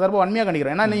வியாபார சங்க சார்பாக வன்மையாக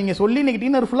கண்டிக்கிறோம். ஏன்னா நீங்க சொல்லி இன்னைக்கு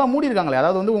டீனர் ஃபுல்லா மூடி இருக்காங்களே,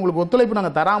 அதாவது வந்து உங்களுக்கு ஒத்துழைப்பு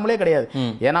நாங்க தராமலே கிடையாது.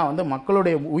 ஏன்னா வந்து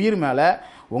மக்களுடைய உயிர் மேல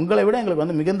உங்களை விட எங்களுக்கு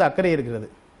வந்து மிகுந்த அக்கறை இருக்கிறது.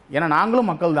 ஏன்னா நாங்களும்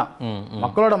மக்கள் தான்,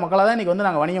 மக்களோட மக்களாக தான் இன்னைக்கு வந்து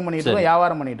நாங்கள் வணிகம் பண்ணிட்டு இருக்கோம்,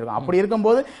 வியாபாரம் பண்ணிட்டு இருக்கோம். அப்படி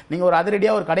இருக்கும்போது நீங்க ஒரு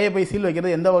அதிரடியா ஒரு கடையை போய் சீல்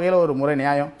வைக்கிறது எந்த வகையில ஒரு முறை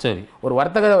நியாயம்? சரி, ஒரு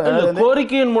வர்த்தக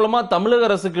கோரிக்கையின் மூலமா தமிழக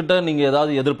அரசு கிட்ட நீங்க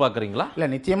ஏதாவது எதிர்பார்க்கறீங்களா? இல்ல,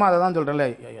 நிச்சயமா அதை தான் சொல்றேன்ல.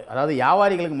 அதாவது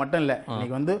வியாபாரிகளுக்கு மட்டும் இல்ல,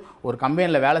 இன்னைக்கு வந்து ஒரு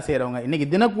கம்பெனில வேலை செய்யறவங்க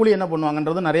இன்னைக்கு தினக்கூலி என்ன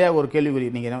பண்ணுவாங்கன்றது நிறைய ஒரு கேள்விக்குறி.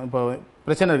 நீங்க இப்போ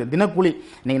பிரச்சனை இருக்குது. தினக்கூலி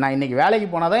நான் இன்னைக்கு வேலைக்கு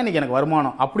போனால் தான் இன்னைக்கு எனக்கு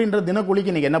வருமானம் அப்படின்ற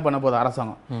தினக்கூலிக்கு இன்னைக்கு என்ன பண்ண போகுது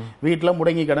அரசாங்கம்? வீட்டில்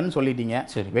முடங்கி கடன் சொல்லிட்டீங்க,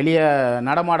 வெளியே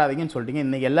நடமாடாதீங்கன்னு சொல்லிட்டீங்க.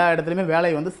 இன்னைக்கு எல்லா இடத்துலையுமே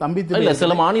வேலை வந்து ஸ்தம்பித்து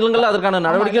சில மாநிலங்கள் அதற்கான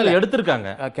நடவடிக்கைகள் எடுத்திருக்காங்க.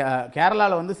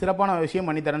 கேரளாவில் வந்து சிறப்பான விஷயம்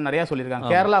பண்ணி தரேன்னு நிறையா சொல்லியிருக்காங்க.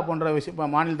 கேரளா போன்ற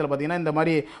விஷயம் மாநிலத்தில் பார்த்தீங்கன்னா இந்த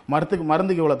மாதிரி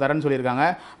மருந்துக்கு இவ்வளோ தரேன்னு சொல்லியிருக்காங்க.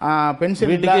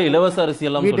 பென்ஷன் வீட்டுக்கு இலவச அரிசி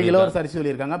எல்லாம் வீட்டுக்கு இலவச அரிசி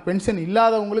சொல்லியிருக்காங்க. பென்ஷன்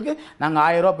இல்லாதவங்களுக்கு நாங்கள்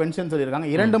 1000 ரூபாய் பென்ஷன் சொல்லியிருக்காங்க.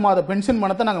 2 மாத பென்ஷன்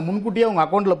பணத்தை நாங்கள் முன்கூட்டியே உங்க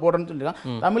அக்கௌண்ட்ல போடுறோம்னு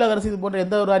சொல்லியிருக்காங்க. தமிழக அரசு இது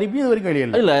எந்த ஒரு அறிவிப்பும் இது வரைக்கும்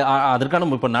வெளியில இல்ல. அதற்கான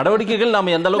இப்ப நடவடிக்கைகள்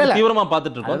நாம எந்த அளவுக்கு தீவிரமா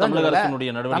பார்த்துட்டு இருக்கோம்.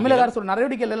 தமிழக அரசோட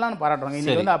நடவடிக்கைகள் எல்லாம் பாராட்டுறாங்க.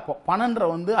 இன்னைக்கு வந்து பணன்ற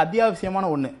வந்து அத்தியாவசியமான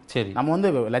ஒண்ணு. சரி, நம்ம வந்து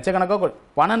லட்சக்கணக்காக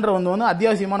பணன்ற வந்து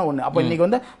அத்தியாவசியமான ஒண்ணு. அப்ப இன்னைக்கு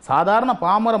வந்து சாதாரண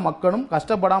பாமர மக்களும்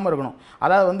கஷ்டப்படாம இருக்கணும்.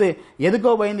 அதாவது வந்து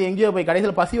எதுக்கோ பயந்து எங்கேயோ போய்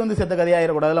கடைசியில் பசி வந்து செத்த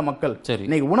கதையாயிடக்கூடாதுல மக்கள்.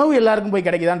 இன்னைக்கு உணவு எல்லாருக்கும் போய்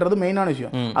கிடைக்குதான்றது மெயினான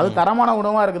விஷயம். அது தரமான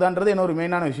உணவா இருக்குதான்றது என்ன ஒரு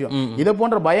மெயினான விஷயம். இதை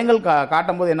போன்ற பயங்கள்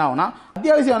காட்டும் போது என்ன ஆகும்னா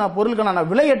அத்தியாவசியமான பொருட்களுக்கான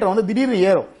விலையேற்றம் வந்து திடீர்னு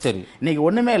ஏறும். சரி, இன்னைக்கு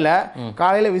ஒண்ணுமே இல்ல.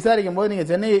 காலையில விசாரிக்கும் போது நீங்க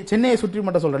சென்னையை சுற்றி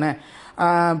மட்டும் சொல்றேன்,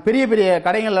 பெரிய பெரிய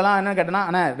கடைகள் எல்லாம் என்ன கேட்டனா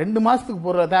 2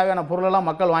 மாசத்துக்கு தேவையான பொருள் எல்லாம்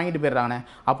மக்கள் வாங்கிட்டு போயிடுறாங்க.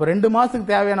 அப்ப 2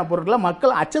 மாசத்துக்கு தேவையான பொருட்களை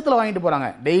மக்கள் அச்சத்துல வாங்கிட்டு போறாங்க.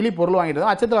 டெய்லி பொருள் வாங்கிட்டு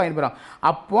அச்சத்துல வாங்கிட்டு போறாங்க.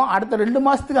 அப்போ அடுத்த 2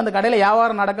 மாசத்துக்கு அந்த கடையில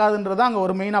வியாபாரம் நடக்காதுன்றதான் அங்க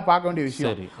ஒரு மெயினா பார்க்க வேண்டிய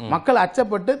விஷயம். மக்கள்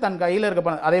அச்சப்பட்டு தன் கையில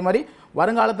இருக்க. அதே மாதிரி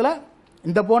வருங்காலத்துல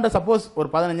இந்த போன்ற சப்போஸ் ஒரு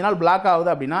 15 நாள் பிளாக் ஆகுது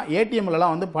அப்படின்னா ஏடிஎம்ல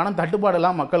எல்லாம் வந்து பணம் தட்டுப்பாடு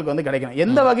எல்லாம் மக்களுக்கு வந்து கிடைக்கும்.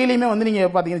 எந்த வகையிலுமே வந்து நீங்க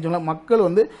பாத்தீங்கன்னா மக்கள்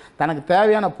வந்து தனக்கு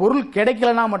தேவையான பொருள்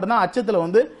கிடைக்கலன்னா மட்டும்தான் அச்சத்துல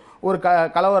வந்து ஒரு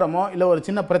கலவரமோ இல்ல ஒரு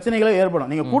சின்ன பிரச்சனைகளோ ஏற்படும்.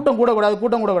 நீங்க கூட்டம்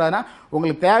கூடாதுன்னா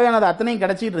உங்களுக்கு தேவையானது அத்தனையும்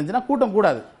கிடைச்சிட்டு இருந்துச்சுன்னா கூட்டம்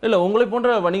கூடாது. இல்ல, உங்களை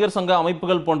போன்ற வணிகர் சங்க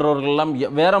அமைப்புகள் போன்றவர்கள் எல்லாம்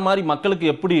வேற மாதிரி மக்களுக்கு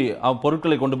எப்படி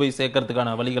பொருட்களை கொண்டு போய்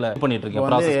சேர்க்கறதுக்கான வழிகளை பண்ணிட்டு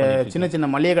இருக்கீங்க? சின்ன சின்ன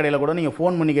மளிகை கடையில கூட நீங்க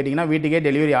போன் பண்ணி கேட்டீங்கன்னா வீட்டுக்கே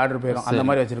டெலிவரி ஆர்டர் போயிடும். அந்த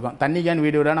மாதிரி வச்சிருக்கோம். தண்ணி கேன்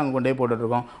வீடு வீடா நாங்க கொண்டு போய் போட்டுட்டு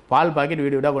இருக்கோம். பால் பாக்கெட்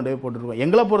வீடு வீடா கொண்டு போய் போட்டுருக்கோம்.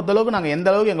 எங்களை பொறுத்தளவுக்கு நாங்க எந்த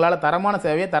அளவுக்கு எங்களால தரமான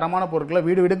சேவையை தரமான பொருட்களை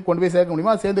வீடு வீடுக்கு கொண்டு போய் சேர்க்க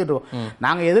முடியுமோ சேர்த்துட்டு இருக்கோம்.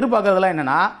 நாங்க எதிர்பார்க்கறதெல்லாம்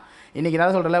என்னன்னா, இன்னைக்கு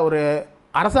நான் சொல்றேன், ஒரு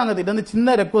அரசாங்கத்திட்ட இருந்து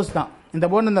சின்ன ரெக்வஸ்ட் தான். இந்த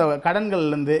போன்ற இந்த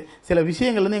கடன்கள்ல இருந்து சில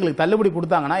விஷயங்கள்ல இருந்து எங்களுக்கு தள்ளுபடி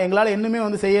கொடுத்தாங்கன்னா எங்களால இன்னுமே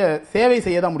வந்து சேவை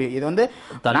செய்ய தான் முடியும். இது வந்து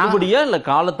தள்ளுபடியா இல்ல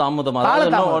கால தாமதமா?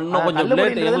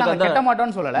 கட்ட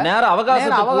மாட்டோம்னு சொல்லல, நேர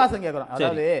அவகாசம் கேட்கறோம்.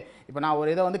 அதாவது இப்ப நான் ஒரு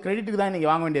இதை வந்து கிரெடிட்டுக்கு தான் இன்னைக்கு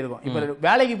வாங்க வேண்டியிருக்கும். இப்ப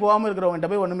வேலைக்கு போகாம இருக்கிறவங்க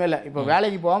போய் ஒண்ணுமே இல்லை. இப்ப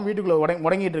வேலைக்கு போகாம வீட்டுக்குள்ள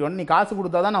முடங்கிட்டு இருக்கணும், நீ காசு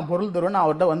கொடுத்தாதான் நான் பொருள் தருவேன்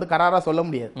அவர்கிட்ட வந்து கராரா சொல்ல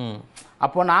முடியாது.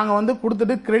 அப்போ நாங்க வந்து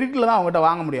கொடுத்துட்டு கிரெடிட்ல தான் அவங்ககிட்ட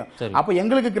வாங்க முடியும். அப்போ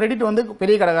எங்களுக்கு கிரெடிட் வந்து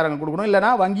பெரிய கடைக்காரங்க கொடுக்கணும்,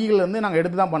 இல்லைன்னா வங்கிகள் வந்து நாங்க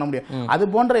எடுத்து தான் பண்ண முடியும். அது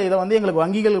போன்ற இதை வந்து எங்களுக்கு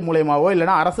வங்கிகள் மூலமாவோ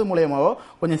இல்லைன்னா அரசு மூலமாவோ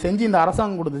கொஞ்சம் செஞ்சு இந்த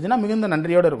அரசாங்கம் கொடுத்துச்சுன்னா மிகுந்த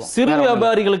நன்றியோட இருக்கும். சிறு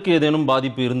வியாபாரிகளுக்கு ஏதேனும்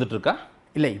பாதிப்பு இருந்துட்டு இருக்கா?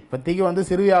 இல்லை, இப்போதைக்கு வந்து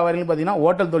சிறு வியாபாரிகள் பார்த்தீங்கன்னா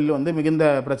ஹோட்டல் தொழில் வந்து மிகுந்த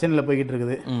பிரச்சனையில் போய்கிட்டு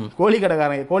இருக்குது. கோழி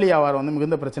கடைக்காரங்க கோழி வியாபாரம் வந்து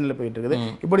மிகுந்த பிரச்சனையில் போயிட்டு இருக்குது.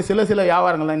 இப்படி சில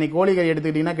வியாபாரங்கள் இன்னைக்கு கோழிகள்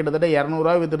எடுத்துக்கிட்டீங்கன்னா கிட்டத்தட்ட 200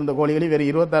 ரூபாய் வித்து இருந்த கோழிகள் வெறும்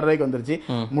 26 ரூபாய்க்கு வந்துருச்சு.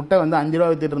 முட்டை வந்து 5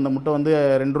 ரூபாய் வித்துட்டு இருந்த முட்டை வந்து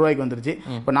 2 ரூபாய்க்கு வந்துருச்சு.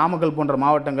 இப்போ நாமக்கல் போன்ற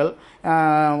மாவட்டங்கள்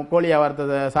கோழி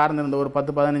வியாபாரத்தை சார்ந்திருந்த ஒரு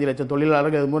 10-15 லட்சம்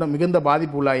தொழிலாளர்கள் இது மூலம் மிகுந்த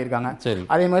பாதிப்பு உள்ளாகியிருக்காங்க.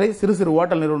 அதே மாதிரி சிறு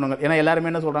ஹோட்டல் நிறுவனங்கள், ஏன்னா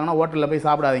எல்லாருமே என்ன சொல்றாங்கன்னா ஹோட்டலில் போய்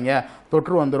சாப்பிடாதீங்க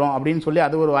தொற்று வந்துடும் அப்படின்னு சொல்லி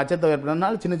அது ஒரு அச்சத்தை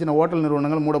ஏற்படுறதுனால சின்ன ஹோட்டல்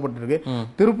நிறுவனங்கள் மூடப்பட்டு இருக்கு.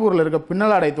 திருப்பூர்ல இருக்க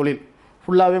பின்னலாடை தொழில்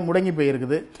ஃபுல்லாவே முடங்கி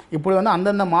போயிருக்குது. இப்படி வந்து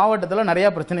அந்தந்த மாவட்டத்தில் நிறைய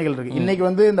பிரச்சனைகள் இருக்கு. இன்னைக்கு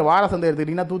வந்து இந்த வார சந்தை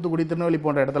எடுத்துக்கிட்டீங்கன்னா தூத்துக்குடி, திருநெல்வேலி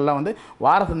போன்ற இடத்துலலாம் வந்து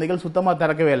வார சந்தைகள் சுத்தமா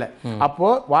திறக்கவே இல்லை. அப்போ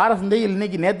வார சந்தையில்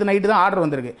இன்னைக்கு நேற்று நைட்டு தான் ஆர்டர்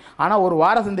வந்திருக்கு. ஆனா ஒரு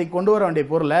வார சந்தைக்கு கொண்டு வர வேண்டிய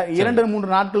பொருளை 2-3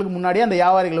 நாட்களுக்கு முன்னாடியே அந்த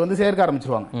வியாபாரிகள் வந்து சேர்க்க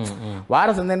ஆரம்பிச்சிருவாங்க. வார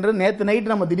சந்தைன்றது நேற்று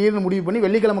நைட்டு நம்ம திடீர்னு முடிவு பண்ணி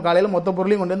வெள்ளிக்கிழமை காலையில மொத்த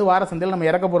பொருளையும் கொண்டு வந்து வார சந்தையில் நம்ம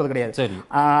இறக்க போறது கிடையாது.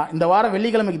 இந்த வாரம்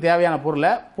வெள்ளிக்கிழமைக்கு தேவையான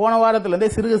பொருளை போன வாரத்துல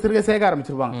இருந்தே சிறுக சேர்க்க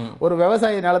ஆரம்பிச்சிருவாங்க. ஒரு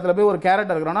விவசாய நிலத்துல போய் ஒரு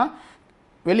கேரட் இருக்கிறோம்னா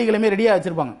வெள்ளிக்கிழமை ரெடியா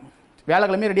வச்சிருப்பாங்க,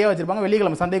 வியாழக்கிழமை ரெடியா வச்சிருப்பாங்க,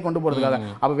 வெள்ளிக்கிழமை சந்தை கொண்டு போறதுக்காக.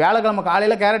 அப்ப வியாழக்கிழமை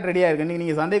காலையில கேரட் ரெடியா இருக்கு,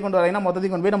 நீங்க சந்தை கொண்டு வரீங்கன்னா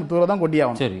மொத்தத்தையும் கொண்டு போய் நம்ம தூரம் தான் கொட்டி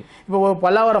ஆகும். இப்போ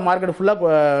பல்லாவரம் மார்க்கெட் ஃபுல்லா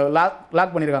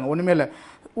லாக் பண்ணிருக்காங்க. ஒண்ணுமே இல்லை,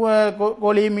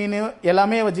 கோழி மீன்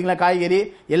எல்லாமே வச்சுக்கலாம், காய்கறி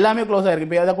எல்லாமே க்ளோஸ் ஆயிருக்கு.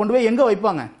 இப்போ அதை கொண்டு போய் எங்க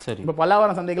வைப்பாங்க? இப்போ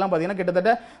பல்லாவரம் சந்தைக்கெல்லாம் பாத்தீங்கன்னா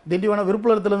கிட்டத்தட்ட திண்டிவனம்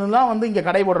விருப்புலத்துல இருந்து தான் வந்து இங்க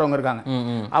கடை போடுறவங்க இருக்காங்க.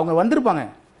 அவங்க வந்திருப்பாங்க,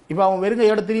 இப்ப அவங்க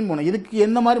வெறுங்கையோட திரும்பி போகணும். இதுக்கு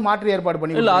எந்த மாதிரி மாற்று ஏற்பாடு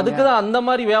பண்ணி? இல்ல, அதுக்கு தான் அந்த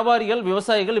மாதிரி வியாபாரிகள்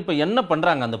விவசாயிகள் இப்ப என்ன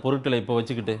பண்றாங்க அந்த பொருட்களை இப்ப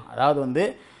வச்சுக்கிட்டு? அதாவது வந்து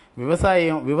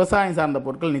விவசாயம் சார்ந்த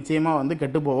பொருட்கள் நிச்சயமா வந்து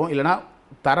கெட்டு போகும், இல்லைன்னா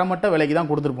தரமட்ட விலைக்கு தான்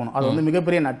கொடுத்துட்டு போகணும். அது வந்து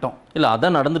மிகப்பெரிய நட்டம். இல்ல,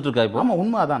 அதான் நடந்துட்டு இருக்கா இப்போ? ஆமா,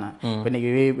 உண்மை அதானே. இப்ப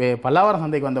இன்னைக்கு பல்லாவரம்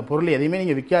சந்தைக்கு வந்த பொருள் எதையுமே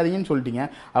நீங்க விற்காதீங்கன்னு சொல்லிட்டீங்க,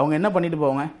 அவங்க என்ன பண்ணிட்டு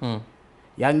போவாங்க?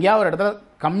 எங்கேயாவது ஒரு இடத்துல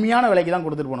கம்மியான விலைக்கு தான்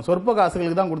கொடுத்துட்டு போகணும், சொற்ப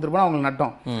காசுகளுக்கு தான் கொடுத்துட்டு போனா அவங்களுக்கு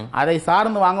நட்டம். அதை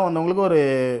சார்ந்து வாங்க வந்தவங்களுக்கு ஒரு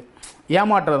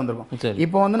ஏமாற்றம் இருந்திருக்கும்.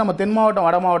 இப்போ வந்து நம்ம தென் மாவட்டம்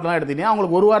வட மாவட்டம் எடுத்துக்கிட்டீங்கன்னா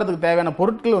அவங்களுக்கு ஒரு வாரத்துக்கு தேவையான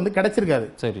பொருட்கள் வந்து கிடைச்சிருக்காது.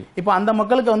 இப்போ அந்த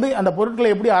மக்களுக்கு வந்து அந்த பொருட்களை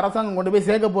எப்படி அரசாங்கம் கொண்டு போய்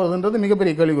சேர்க்க போகுதுன்றது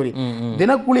மிகப்பெரிய கேள்விக்குறி.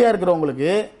 தினக்கூலியா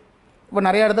இருக்கிறவங்களுக்கு இப்போ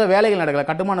நிறைய இடத்துல வேலைகள் நடக்கல,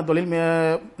 கட்டுமான தொழில்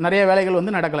நிறைய வேலைகள்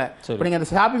வந்து நடக்கல. இப்போ நீங்கள் அந்த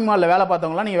ஷாப்பிங் மாலில் வேலை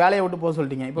பார்த்தவங்களாம் நீங்கள் வேலையை விட்டு போக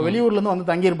சொல்லிட்டீங்க. இப்போ வெளியூர்லேருந்து வந்து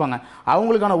தங்கியிருப்பாங்க,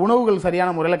 அவங்களுக்கான உணவுகள் சரியான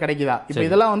முறையில் கிடைக்குதா? இப்போ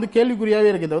இதெல்லாம் வந்து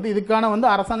கேள்விக்குறியாகவே இருக்குது. வந்து இதுக்கான வந்து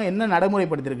அரசாங்கம் என்ன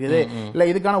நடைமுறைப்படுத்திருக்குது, இல்லை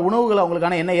இதுக்கான உணவுகள்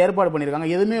அவங்களுக்கான என்ன ஏற்பாடு பண்ணியிருக்காங்க,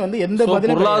 எதுவுமே வந்து எந்த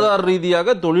பதிலும் பொருளாதார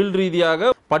ரீதியாக, தொழில்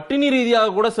ரீதியாக, பட்டினி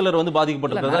ரீதியாக கூட சிலர் வந்து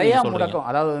பாதிக்கப்பட்டிருக்காங்க. நிறைய முடக்கம்.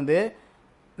 அதாவது வந்து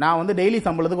நான் வந்து டெய்லி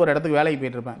சம்பளத்துக்கு ஒரு இடத்துக்கு வேலைக்கு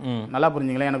போயிட்டு இருப்பேன். நல்லா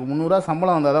புரிஞ்சுங்களேன், எனக்கு 300 ரூபா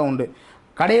சம்பளம் வந்தால் தான் உண்டு.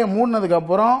 கடையை மூடினதுக்கு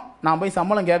அப்புறம் நான் போய்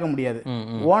சம்பளம் கேட்க முடியாது,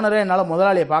 ஓனரே என்னால்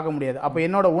முதலாளியை பார்க்க முடியாது. அப்போ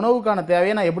என்னோட உணவுக்கான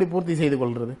தேவையை நான் எப்படி பூர்த்தி செய்து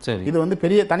கொள்றது? இது வந்து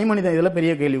பெரிய தனி மனிதன் இதில்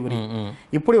பெரிய கேள்விக்குறி.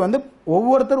 இப்படி வந்து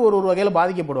ஒவ்வொருத்தர் ஒரு வகையில்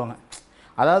பாதிக்கப்படுவாங்க.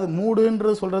 அதாவது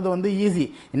மூடுன்றது சொல்றது வந்து ஈஸி.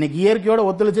 இன்னைக்கு இயற்கையோட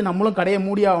ஒத்துழைச்சு நம்மளும் கடையை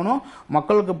மூடி ஆகணும்,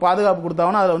 மக்களுக்கு பாதுகாப்பு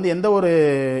கொடுத்தாகணும், அதில் வந்து எந்த ஒரு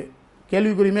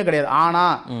கேள்விக்குறியுமே கிடையாது. ஆனா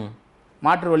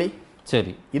மாற்று வழி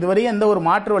சரி, இதுவரையும் எந்த ஒரு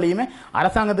மாற்று வழியுமே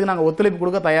அரசாங்கத்துக்கு நாங்கள் ஒத்துழைப்பு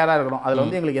கொடுக்க தயாரா இருக்கிறோம். அதுல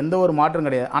வந்து எங்களுக்கு எந்த ஒரு மாற்றம்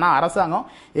கிடையாது. ஆனா அரசாங்கம்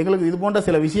எங்களுக்கு இது போன்ற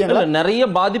சில விஷயங்கள் நிறைய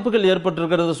பாதிப்புகள்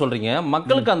ஏற்பட்டிருக்கிறது சொல்றீங்க.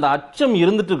 மக்களுக்கு அந்த அச்சம்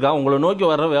இருந்துட்டு இருக்கா? உங்களை நோக்கி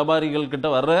வர்ற வியாபாரிகள் கிட்ட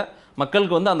வர்ற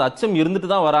மக்களுக்கு வந்து அந்த அச்சம் இருந்துட்டு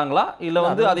தான் வராங்களா, இல்ல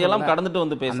வந்து அதையெல்லாம் கடந்துட்டு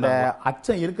வந்து பேசுறாங்க? அந்த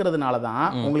அச்சம் இருக்கிறதுனால தான்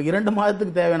உங்களுக்கு 2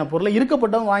 மாதத்துக்கு தேவையான பொருளை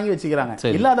இருக்கப்பட்டவங்க வாங்கி வச்சுக்கிறாங்க,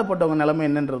 இல்லாதப்பட்டவங்க நிலைமை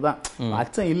என்னன்றதுதான்.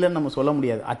 அச்சம் இல்லைன்னு நம்ம சொல்ல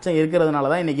முடியாது. அச்சம்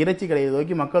இருக்கிறதுனால தான் இன்னைக்கு இறைச்சி கடையை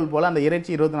நோக்கி மக்கள் போல அந்த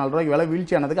இறைச்சி 24 ரூபாய்க்கு விலை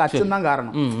வீழ்ச்சி ஆனதுக்கு அச்சம் தான்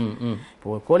காரணம்.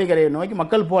 இப்போ கோழி கடையை நோக்கி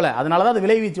மக்கள் போல, அதனாலதான் அது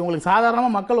விலை வீழ்ச்சி. உங்களுக்கு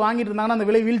சாதாரணமா மக்கள் வாங்கிட்டு இருந்தாங்கன்னா அந்த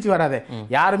விலை வீழ்ச்சி வராது.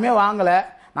 யாருமே வாங்கல,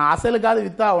 நான் அசலுக்காவது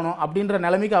வித்தாகணும் அப்படின்ற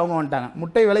நிலைமைக்கு அவங்க வந்துட்டாங்க.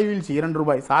 முட்டை விலை வீழ்ச்சி 2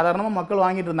 ரூபாய். சாதாரணமாக மக்கள்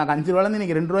வாங்கிட்டு இருந்தாங்க 5 ரூபாயிலேருந்து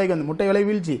இன்னைக்கு 2 ரூபாய்க்கு வந்து முட்டை விலை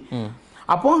வீழ்ச்சி.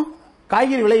 அப்போ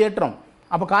காய்கறி விலை ஏற்றம்,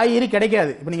 அப்போ காய்கறி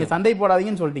கிடைக்காது. இப்போ நீங்கள் சந்தை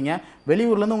போடாதீங்கன்னு சொல்லிட்டீங்க,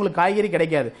 வெளியூர்லேருந்து உங்களுக்கு காய்கறி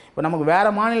கிடைக்காது. இப்போ நமக்கு வேறு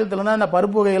மாநிலத்திலேருந்து அந்த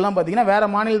பருப்பு வகைகள்லாம் பார்த்தீங்கன்னா வேறு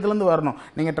மாநிலத்திலேருந்து வரணும்.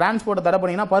 நீங்கள் டிரான்ஸ்போர்ட்டை தடை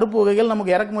பண்ணிங்கன்னா பருப்பு வகைகள்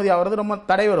நமக்கு இறக்குமதி ஆகிறது ரொம்ப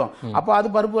தடை வரும். அப்போ அது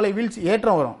பருப்பு விலை வீழ்ச்சி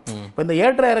ஏற்றம் வரும். இப்போ இந்த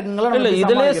ஏற்ற இறக்கங்கள்லாம் இல்லை,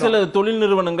 இதிலே சில தொழில்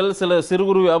நிறுவனங்கள், சில சிறு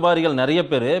குறு வியாபாரிகள் நிறைய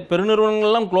பேர் பெருநிறுவனங்கள்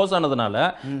எல்லாம் க்ளோஸ் ஆனதுனால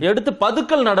எடுத்து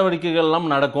பதுக்கல் நடவடிக்கைகள்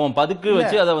எல்லாம் நடக்கும், பதுக்கு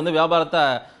வச்சு அதை வந்து வியாபாரத்தை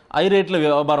ஹை ரேட்ல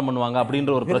வியாபாரம் பண்ணுவாங்க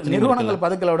அப்படின்ற ஒரு பிரச்சனை. நிறுவனங்கள்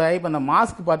பதுக்கலோட இப்போ இந்த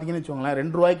மாஸ்க் பார்த்தீங்கன்னு வச்சுக்கோங்களேன்,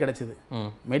 2 ரூபாய்க்கு கிடைச்சிது.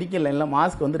 மெடிக்கல் லைனில்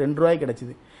மாஸ்க் வந்து 2 ரூபாய்க்கு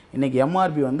கிடைச்சிது. இன்னைக்கு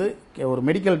எம்ஆர்பி வந்து ஒரு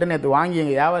மெடிக்கல்கிட்ட நேற்று வாங்கி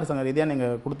எங்கள் வியாபார சங்க ரீதியாக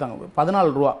நீங்கள் கொடுத்தாங்க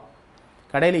 14 ரூபா,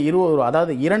 கடையில் 20 ரூபா.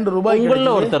 அதாவது 2 ரூபாய்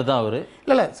ஒருத்தர் தான் அவரு.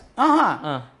 இல்லை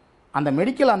அந்த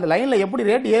மெடிக்கல் அந்த லைனில் எப்படி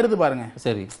ரேட் ஏறுது பாருங்க.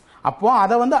 சரி, அப்போ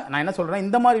அதை வந்து நான் என்ன சொல்றேன்,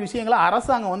 இந்த மாதிரி விஷயங்களை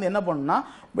அரசாங்கம் வந்து என்ன பண்ணணும்னா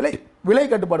விலை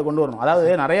கட்டுப்பாடு கொண்டு வரணும்.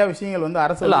 அதாவது நிறைய விஷயங்கள் வந்து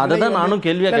அரசு, அதுதான் நானும்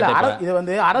கேள்வியா கேட்டேன், இது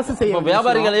வந்து அரசு செய்ய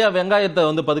வியாபாரிகளையா வெங்காயத்தை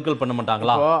வந்து பதுக்கல் பண்ண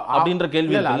மாட்டாங்களா அப்படின்ற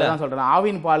கேள்வி. அதான் சொல்றேன்,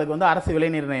 ஆவின் பாலுக்கு வந்து அரசு விலை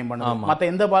நிர்ணயம் பண்ணும்,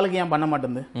 மத்த எந்த பாலுக்கு ஏன் பண்ண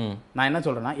மாட்டேங்குது? நான் என்ன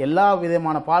சொல்றேன்னா, எல்லா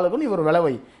விதமான பாலுக்கும் நீ ஒரு விலை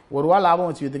வை, 1 ரூபா லாபம்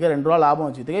வச்சு வித்துக்க, 2 ரூபா லாபம்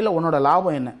வச்சு வித்துக்க, இல்ல உன்னோட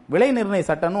லாபம் என்ன, விலை நிர்ணய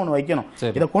சட்டம்னு ஒன்று வைக்கணும்.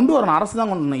 இதை கொண்டு வரணும், அரசு தான்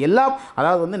கொண்டு வரணும். எல்லா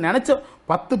அதாவது வந்து நினைச்ச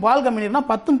 10 பால் கம்பெனினா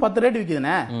 10 ரேட்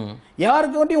விற்குதுன்னு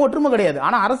யாருக்கு மட்டும் ஒற்றுமை கிடையாது.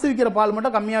 ஆனா அரசு விற்கிற பால்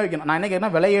மட்டும் கம்மியா வைக்கணும். நான் என்ன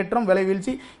கேட்கறேன், விலை ஏற்றம் விலை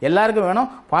வீழ்ச்சி எல்லாருக்கும் வேணும்,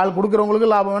 பால் கொடுக்குறவங்களுக்கு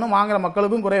லாபம் வேணும், வாங்குற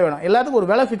மக்களுக்கும் குறை வேணும், எல்லாத்துக்கும் ஒரு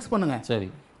விலை ஃபிக்ஸ் பண்ணுங்க. சரி,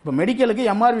 இப்போ மெடிக்கலுக்கு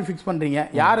எம்ஆர்பி ஃபிக்ஸ் பண்றீங்க,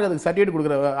 யாருக்கு அதுக்கு சர்டிஃபிகேட்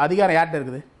கொடுக்குற அதிகாரம் யார்கிட்ட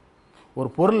இருக்குது? ஒரு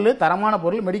பொருள், தரமான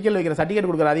பொருள் மெடிக்கல் வைக்கிற சர்டிஃபிகேட்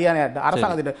கொடுக்குற அதிகாரம்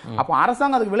அரசாங்கத்திட்ட. அப்போ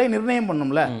அரசாங்கம் அதுக்கு விலை நிர்ணயம்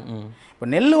பண்ணும்ல. இப்போ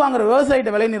நெல் வாங்குற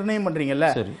விவசாயிட்ட விலை நிர்ணயம் பண்றீங்கல்ல,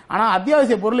 ஆனா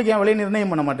அத்தியாவசிய பொருளுக்கு ஏன் விலை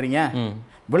நிர்ணயம் பண்ண மாட்டீங்க?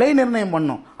 விலை நிர்ணயம்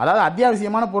பண்ணும். அதாவது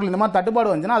அத்தியாவசியமான பொருள் இந்த மாதிரி தட்டுப்பாடு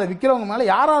வந்துச்சுன்னா அதை விற்கிறவங்க மேல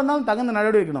யாரா இருந்தாலும் தகுந்த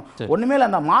நடவடிக்கை எடுக்கணும். ஒண்ணுமே இல்லை,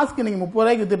 அந்த மாஸ்க் நீங்க 30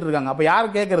 ரூபாய்க்கு வித்துட்டு இருக்காங்க, அப்ப யாரு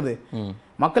கேட்கறது?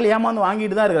 மக்கள் ஏமாந்து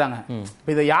வாங்கிட்டு தான் இருக்கிறாங்க.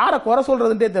 இப்ப இதை யாரை குறை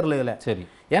சொல்றதுன்றே தெரியல இதுல.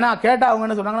 ஏன்னா கேட்டா அவங்க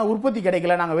என்ன சொல்றாங்கன்னா, உற்பத்தி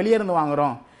கிடைக்கல, நாங்க வெளியே இருந்து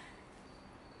வாங்குறோம்.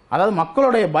 அதாவது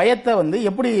மக்களுடைய பயத்தை வந்து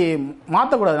எப்படி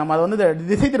மாற்றக்கூடாது, நம்ம அதை வந்து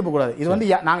திசை திருப்பக்கூடாது. இது வந்து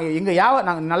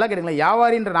நாங்கள் நல்லா கேட்டீங்களா,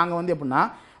 வியாபாரின்ற நாங்கள் வந்து எப்படின்னா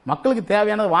மக்களுக்கு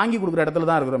தேவையானதை வாங்கி கொடுக்குற இடத்துல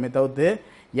தான் இருக்கிறோமே தவிர்த்து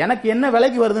எனக்கு என்ன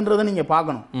விலைக்கு வருதுன்றதை நீங்க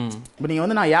பார்க்கணும். இப்போ நீங்க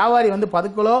வந்து நான் வியாபாரி வந்து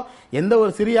பதுக்கலோ எந்த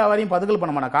ஒரு சிறு வியாபாரியும் பதுக்கல்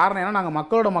பண்ண மாட்டேன். காரணம் ஏன்னா நாங்கள்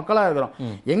மக்களோட மக்களாக இருக்கிறோம்.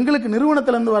 எங்களுக்கு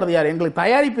நிறுவனத்துல இருந்து வருது யார், எங்களுக்கு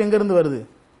தயாரிப்பு எங்க இருந்து வருது?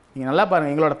 நீங்க நல்லா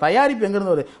பாருங்க, எங்களோட தயாரிப்பு எங்க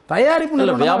இருந்து வருது?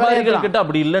 தயாரிப்பு வியாபாரிகள் கிட்ட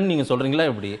அப்படி இல்லன்னு நீங்க சொல்றீங்களா?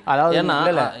 எப்படி?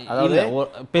 அதாவது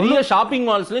பெரிய ஷாப்பிங்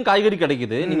மால்ஸ்லயும் காய்கறி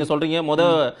கிடைக்குது, நீங்க சொல்றீங்க முத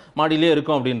மாடியிலே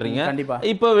இருக்கும் அப்படின்றீங்க. கண்டிப்பா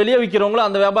இப்ப வெளியே விற்கிறவங்களும்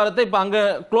அந்த வியாபாரத்தை இப்ப அங்க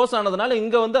க்ளோஸ் ஆனதுனால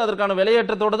இங்க வந்து அதற்கான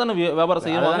விலையேற்றத்தோட தான் வியாபாரம்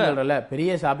செய்யறாங்க.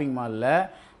 பெரிய ஷாப்பிங் மால்ல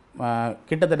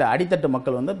கிட்டத்தட்ட அடித்தட்டு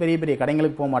மக்கள் வந்து பெரிய பெரிய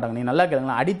கடைகளுக்கு போக மாட்டாங்க. நீ நல்லா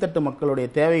கேளுங்களா, அடித்தட்டு மக்களுடைய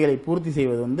தேவைகளை பூர்த்தி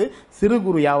செய்வது வந்து சிறு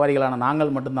குறு வியாபாரிகளான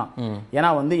நாங்கள் மட்டும்தான்.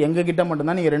 ஏன்னா வந்து எங்க கிட்ட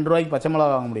மட்டும்தான் நீங்க 2 ரூபாய்க்கு பச்சை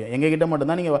மிளகா வாங்க முடியும், எங்க கிட்ட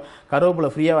மட்டும்தான் நீங்க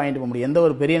கருவேப்பிலை ஃப்ரீயா வாங்கிட்டு போக முடியும். எந்த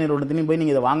ஒரு பெரிய நிறுவனத்திலையும் போய்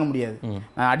நீங்க இதை வாங்க முடியாது.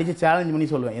 நான் அடிச்சு சேலஞ்ச் பண்ணி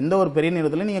சொல்லுவேன், எந்த ஒரு பெரிய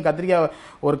நிறுவனத்திலையும் நீங்க கத்திரிக்காய்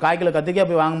ஒரு 1/4 கிலோ கத்திரிக்காய்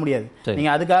போய் வாங்க முடியாது.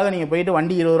 நீங்க அதுக்காக நீங்க போயிட்டு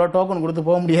வண்டி 20 ரூபா டோக்கன் கொடுத்து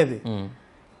போக முடியாது.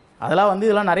 அதெல்லாம் வந்து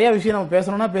இதெல்லாம் நிறைய விஷயம் நம்ம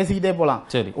பேசணும்னா பேசிக்கிட்டே போகலாம்.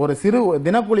 ஒரு சிறு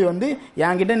தினக்கூலி வந்து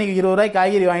என்கிட்ட நீங்க 20 ரூபாய்க்கு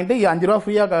காய்கறி வாங்கிட்டு 5 ரூபா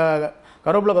ஃப்ரீயா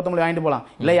கருவேப்பிலை கொத்தமல்லி வாங்கிட்டு போகலாம்,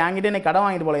 இல்லை என்கிட்ட நீ கடன்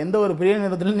வாங்கிட்டு போகலாம். எந்த ஒரு பெரிய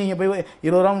நிறுவனத்திலும் நீங்கள் போய்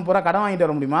 20 ரூபா 30 ரூபா கடன் வாங்கிட்டு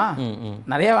வர முடியுமா?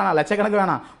 நிறைய வேணாம், லட்சக்கணக்கு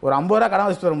வேணாம், ஒரு 50 ரூபா கடன்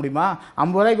வச்சுட்டு வர முடியுமா?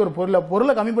 50 ரூபாய்க்கு ஒரு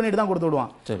பொருளை கம்மி பண்ணிட்டு தான் கொடுத்து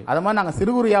விடுவான். அது மாதிரி நாங்கள்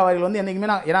சிறு குறு வியாபாரிகள் வந்து என்னைக்குமே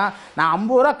ஏன்னா நான்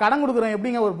 50 ரூபா கடன் கொடுக்குறேன்,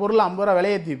 எப்படிங்க ஒரு பொருள் 50 ரூபா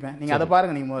விலையேற்றி வைப்பேன்? நீங்கள் அதை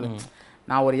பாருங்க. நீங்கள் முதல்ல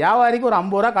நான் ஒரு வியாபாரிக்கு ஒரு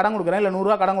 50 ரூபா கடன் கொடுக்குறேன், இல்லை 100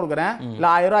 ரூபா கடன் கொடுக்குறேன், இல்லை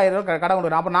 1000 ரூபா கடன்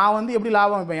கொடுக்குறேன். அப்போ நான் வந்து எப்படி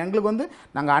லாபம் வைப்பேன்? எங்களுக்கு வந்து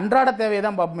நாங்கள் அன்றாட தேவையை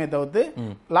தான் பார்ப்போமே தவிர்த்து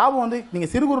லாபம் வந்து நீங்க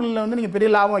சிறு குறுல வந்து நீங்க பெரிய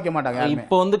லாபம் வைக்க மாட்டாங்க.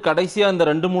 இப்போ வந்து கடைசியா இந்த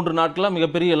 2-3 நாட்களா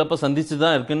மிகப்பெரிய இழப்பை சந்திச்சு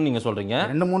தான் இருக்குன்னு நீங்க சொல்றீங்க.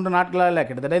 2-3 நாட்களா இல்ல,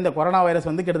 கிட்டத்தட்ட இந்த கொரோனா வைரஸ்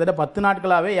வந்து கிட்டத்தட்ட 10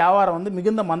 நாட்களாவே வியாபாரம் வந்து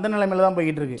மிகுந்த மந்த நிலைமையில தான்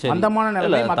போயிட்டு இருக்கு. மந்தமான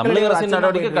நிலைமை. தமிழக அரசின்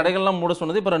நடவடிக்கை கடைகள்லாம் மூட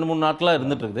சொன்னது இப்ப 2-3 நாட்களா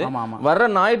இருந்துட்டு இருக்குது. வர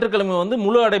ஞாயிற்றுக்கிழமை வந்து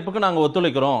முழு அடைப்புக்கு நாங்க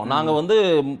ஒத்துழைக்கிறோம். நாங்க வந்து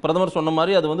பிரதமர் சொன்ன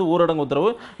மாதிரி அது வந்து ஊரடங்கு உத்தரவு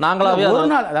நாங்களாவே ஒரு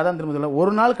நாள், அதான் திரும்ப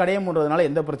ஒரு நாள் கடையை மூடுறதுனால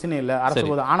எந்த பிரச்சனையும் இல்லை அரசு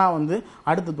போது. ஆனா வந்து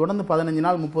அடுத்து தொடர்ந்து 15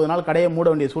 நாள் 30 நாள் கடையை மூட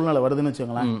வேண்டிய சூழ்நிலை வருதுன்னு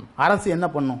வச்சுக்கோங்களேன். அரசு என்ன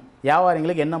பண்ணும்?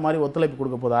 வியாபாரிகளுக்கு என்ன மாதிரி ஒத்துழைப்பு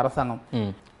கொடுக்க போகுது அரசாங்கம்?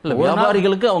 இல்ல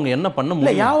வியாபாரிகளுக்கு அவங்க என்ன பண்ண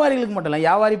முடியல. வியாபாரிகளுக்கு மட்டும் இல்ல,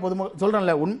 வியாபாரி பொதுமக்கள்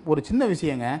சொல்றேன்ல, ஒரு சின்ன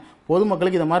விஷயங்க.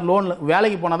 பொதுமக்களுக்கு இந்த மாதிரி லோன்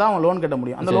வேலைக்கு போனாதான் அவங்க லோன் கட்ட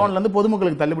முடியும். அந்த லோன்ல இருந்து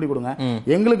பொதுமக்களுக்கு தள்ளுபடி கொடுங்க.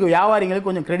 எங்களுக்கு வியாபாரிகளுக்கு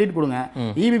கொஞ்சம் கிரெடிட் கொடுங்க.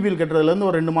 இபி பில் கட்டுறதுல இருந்து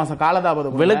ஒரு 2 மாசம்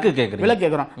காலதாமதம் விலக்கு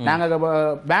கேட்கிறோம். நாங்க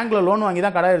பேங்க்ல லோன் வாங்கி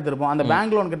தான் கடை எடுத்திருப்போம். அந்த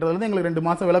பேங்க் லோன் கட்டுறதுல இருந்து எங்களுக்கு 2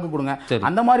 மாசம் விலக்கு கொடுங்க.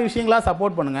 அந்த மாதிரி விஷயங்களா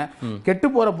சப்போர்ட் பண்ணுங்க. கெட்டு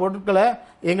போற பொருட்களை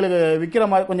எங்களுக்கு விற்கிற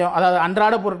மாதிரி கொஞ்சம், அதாவது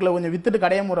அன்றாட பொருட்களை கொஞ்சம் வித்துட்டு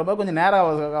கடையை மூடுறப்ப கொஞ்சம் நேர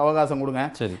அவகாசம் கொடுங்க.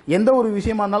 எந்த ஒரு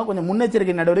விஷயமா இருந்தாலும் கொஞ்சம்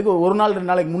முன்னெச்சரிக்கை நடவடிக்கை ஒரு நாள்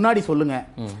 2 நாளைக்கு முன்னாடி சொல்லுங்க.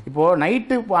 இப்போ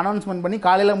நைட்டு அனௌன்ஸ்மெண்ட் பண்ணி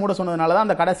காலையில மூட சொன்னதுனால தான்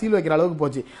அந்த கடை சீல் வைக்கிற அளவுக்கு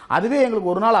போச்சு. அதுவே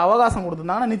எங்களுக்கு ஒரு நாள் அவகாசம்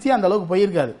கொடுத்திருந்தாங்கன்னா நிச்சயம் அந்த அளவுக்கு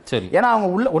போயிருக்காது. ஏன்னா அவங்க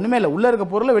உள்ள ஒண்ணுமே இல்ல, உள்ள இருக்க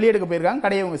பொருளை வெளியே எடுக்க போயிருக்காங்க,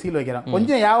 கடையை அவங்க சீல் வைக்கிறாங்க.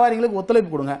 கொஞ்சம் வியாபாரிகளுக்கு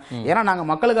ஒத்துழைப்பு கொடுங்க. ஏன்னா நாங்க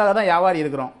மக்களுக்காக தான் வியாபாரி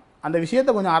இருக்கிறோம். அந்த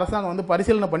விஷயத்தை கொஞ்சம் அரசாங்கம் வந்து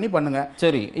பரிசீலனை பண்ணி பண்ணுங்க.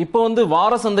 சரி, இப்போ வந்து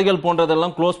வார சந்தைகள்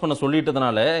போன்றதெல்லாம் க்ளோஸ் பண்ண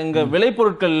சொல்லிட்டதுனால எங்க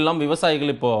விளைபொருட்கள் எல்லாம்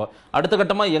விவசாயிகள் இப்போ அடுத்த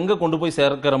கட்டமா எங்க கொண்டு போய்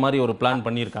சேர்க்கிற மாதிரி ஒரு பிளான்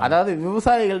பண்ணியிருக்காங்க. அதாவது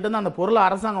விவசாயிகள்ட்ட இருந்து அந்த பொருளை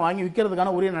அரசாங்கம் வாங்கி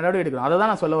விற்கிறதுக்கான உரிய நடவடிக்கை எடுக்கணும். அதை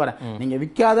தான் நான் சொல்ல வரேன். நீங்க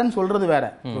விற்காதன்னு சொல்றது வேற.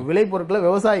 விளைபொருட்களை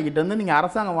விவசாயி கிட்ட இருந்து நீங்க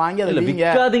அரசாங்கம் வாங்கி அதை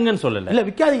விற்காதீங்கன்னு சொல்லல. இல்ல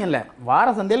விற்காதீங்க இல்ல, வார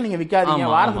சந்தையில் நீங்க விற்காதீங்க,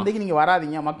 வார சந்தைக்கு நீங்க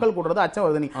வராதீங்க, மக்கள் கூடுறது அச்சம்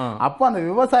வருது. அப்போ அந்த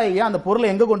விவசாயியை அந்த பொருளை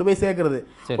எங்க கொண்டு போய் சேர்க்கிறது?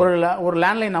 ஒரு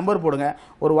லேண்ட்லைன் நம்பர் போடுங்க,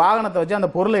 ஒரு வாகனத்தை வச்சு அந்த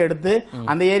பொருளை எடுத்து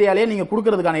அந்த ஏரியாலேயே நீங்க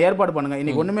கொடுக்கறதுக்கான ஏற்பாடு பண்ணுங்க.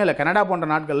 இன்னைக்கு ஒண்ணுமே இல்ல, கனடா போன்ற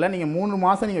நாட்கள்ல நீங்க 3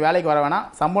 மாசம் நீங்க வேலைக்கு வர வேணாம்,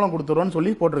 சம்பளம் கொடுத்துருவோம்னு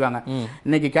சொல்லி போட்டிருக்காங்க.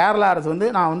 இன்னைக்கு கேரளா அரசு வந்து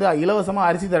நான் வந்து இலவசமா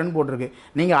அரிசி தரேன்னு போட்டிருக்கு.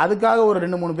 நீங்க அதுக்காக ஒரு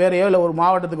 2-3 பேரையோ இல்ல ஒரு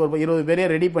மாவட்டத்துக்கு ஒரு 20 பேரையோ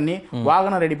ரெடி பண்ணி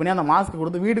வாகனம் ரெடி பண்ணி அந்த மாஸ்க்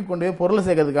கொடுத்து வீட்டுக்கு கொண்டு போய் பொருள்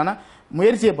சேர்க்கறதுக்கான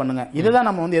முயற்சியை பண்ணுங்க. இதுதான்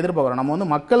நம்ம வந்து எதிர்பார்க்கிறோம். நம்ம வந்து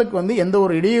மக்களுக்கு வந்து எந்த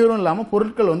ஒரு இடையூறும் இல்லாம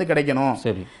பொருட்கள் வந்து கிடைக்கணும்.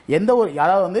 எந்த ஒரு,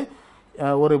 அதாவது வந்து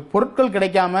ஒரு பொருட்கள்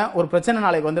கிடைக்காம ஒரு பிரச்சனை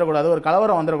நாளைக்கு வந்துடக்கூடாது, ஒரு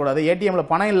கலவரம் வந்துடக்கூடாது. ஏடிஎம்ல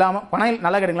பணம் இல்லாம, பணம்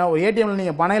நல்லா கிடைக்கலாம். ஒரு ஏடிஎம்ல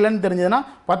நீங்க பணம் இல்லைன்னு தெரிஞ்சதுன்னா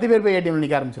 10 பேர் போய் ஏடிஎம்ல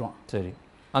நிக்க ஆரம்பிச்சிருவோம். சரி,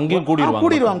 அங்கேயும்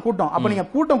கூடிடுவாங்க கூட்டம். அப்ப நீங்க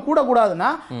கூட்டம் கூடாதுன்னா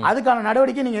அதுக்கான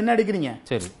நடவடிக்கை நீங்க என்ன எடுக்கிறீங்க?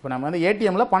 சரி, இப்ப நம்ம வந்து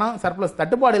ஏடிஎம்ல பணம் சர்ப்ளஸ்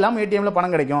தட்டுப்பாடு இல்லாம ஏடிஎம்ல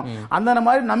பணம் கிடைக்கும். அந்த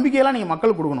மாதிரி நம்பிக்கையெல்லாம் நீங்க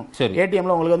மக்கள் கொடுக்கணும்.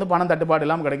 ஏடிஎம்ல உங்களுக்கு வந்து பணம் தட்டுப்பாடு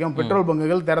இல்லாம கிடைக்கும், பெட்ரோல்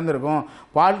பங்குகள் திறந்திருக்கும்,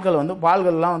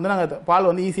 பால்கள்லாம் வந்து நாங்க பால்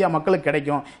வந்து ஈஸியா மக்களுக்கு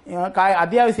கிடைக்கும்,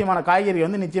 அத்தியாவசியமான காய்கறி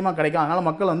வந்து நிச்சயமா கிடைக்கும். அதனால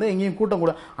மக்கள் வந்து எங்கேயும் கூட்டம்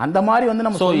கூட அந்த மாதிரி வந்து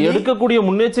நம்ம எடுக்கக்கூடிய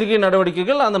முன்னெச்சரிக்கை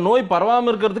நடவடிக்கைகள் அந்த நோய்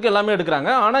பரவாம இருக்கிறதுக்கு எல்லாமே எடுக்கிறாங்க.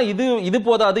 ஆனா இது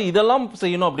போதாது, இதெல்லாம்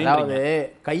செய்யணும் அப்படின்னு.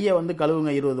 கையை வந்து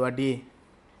கழுவுங்க 20 வாட்டி,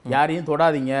 யாரையும்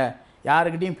தொடாதீங்க,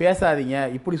 யாருக்கிட்டையும் பேசாதீங்க.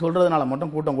 இப்படி சொல்றதுனால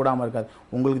மட்டும் கூட்டம் கூடாம இருக்காது.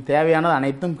 உங்களுக்கு தேவையானது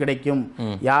அனைத்தும் கிடைக்கும்.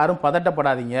 யாரும்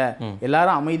பதட்டப்படாதீங்க,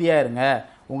 எல்லாரும் அமைதியா இருங்க,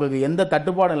 உங்களுக்கு எந்த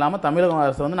தட்டுப்பாடும் இல்லாம தமிழக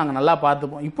அரசு வந்து நாங்க நல்லா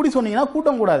பார்த்துப்போம். இப்படி சொன்னீங்கன்னா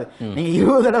கூட்டம் கூடாது. நீங்க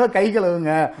 20 தடவை கை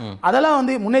கழுவுங்க, அதெல்லாம்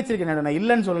வந்து முன்னெச்சரிக்கை நடவடிக்கை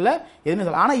இல்லைன்னு சொல்லல, எதுவுமே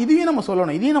சொல்ல. ஆனா இதையும் நம்ம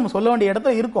சொல்லணும், இதையும் நம்ம சொல்ல வேண்டிய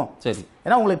இடத்துல இருக்கும். சரி,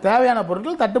 ஏன்னா உங்களுக்கு தேவையான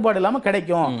பொருட்கள் தட்டுப்பாடு இல்லாம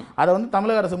கிடைக்கும். அதை வந்து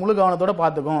தமிழக அரசு முழு கவனத்தோட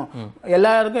பார்த்துக்கும்.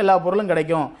 எல்லாருக்கும் எல்லா பொருளும்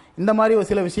கிடைக்கும். இந்த மாதிரி ஒரு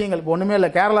சில விஷயங்கள் இப்போ ஒண்ணுமே இல்லை.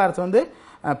 கேரளா அரசு வந்து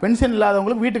பென்ஷன்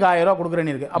இல்லாதவங்களுக்கு வீட்டுக்கு 1000 ரூபா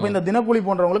கொடுக்குறேன்னு இருக்கு. அப்போ இந்த தினக்கூலி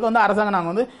போன்றவங்களுக்கு வந்து அரசாங்கம்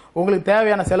நாங்கள் வந்து உங்களுக்கு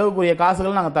தேவையான செலவுக்குரிய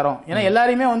காசுகள் நாங்கள் தரோம். ஏன்னா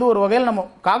எல்லாரையுமே வந்து ஒரு வகையில் நம்ம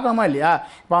காக்கணுமா இல்லையா?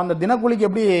 இப்போ அந்த தினக்கூலிக்கு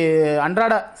எப்படி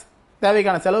அன்றாட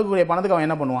தேவைக்கான செலவுக்குரிய பணத்துக்கு அவன்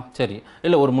என்ன பண்ணுவான்? சரி,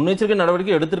 இல்ல ஒரு முன்னெச்சரிக்கை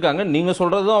நடவடிக்கை எடுத்திருக்காங்க. நீங்க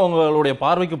சொல்றதும் அவங்களுடைய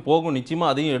பார்வைக்கு போகும், நிச்சயமா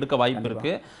அதையும் எடுக்க வாய்ப்பு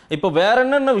இருக்கு. இப்போ வேற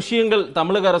என்னென்ன விஷயங்கள்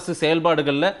தமிழக அரசு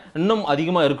செயல்பாடுகள்ல இன்னும்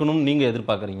அதிகமா இருக்கணும்னு நீங்க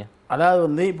எதிர்பார்க்கறீங்க? அதாவது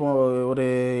வந்து இப்போ ஒரு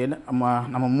என்ன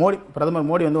நம்ம பிரதமர்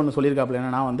மோடி வந்து ஒன்று சொல்லியிருக்காப்புல,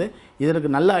 என்னன்னா வந்து இதற்கு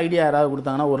நல்ல ஐடியா யாராவது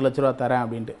கொடுத்தாங்கன்னா 1 லட்ச ரூபா தரேன்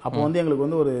அப்படின்ட்டு. அப்போ வந்து எங்களுக்கு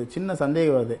வந்து ஒரு சின்ன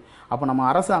சந்தேகம் வருது. அப்போ நம்ம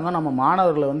அரசாங்கம் நம்ம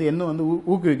மாணவர்களை வந்து இன்னும் வந்து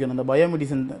ஊக்குவிக்கணும். இந்த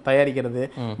பயோமெடிசன் தயாரிக்கிறது,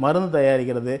 மருந்து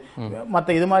தயாரிக்கிறது,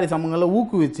 மற்ற இது மாதிரி சமூகங்களில்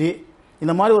ஊக்குவிச்சு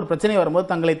இந்த மாதிரி ஒரு பிரச்சனை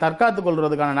வரும்போது தங்களை தற்காத்துக்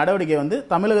கொள்வதற்கான நடவடிக்கை வந்து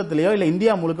தமிழகத்திலேயோ இல்லை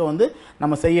இந்தியா முழுக்க வந்து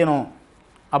நம்ம செய்யணும்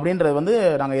அப்படின்றது வந்து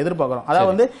நாங்கள் எதிர்பார்க்குறோம். அதாவது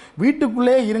வந்து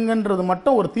வீட்டுக்குள்ளே இருங்கன்றது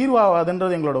மட்டும் ஒரு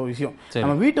தீர்வாகாதுன்றது எங்களோட விஷயம்.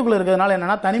 நம்ம வீட்டுக்குள்ள இருக்கிறதுனால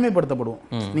என்னன்னா தனிமைப்படுத்தப்படுவோம்.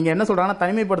 நீங்க என்ன சொல்றாங்கன்னா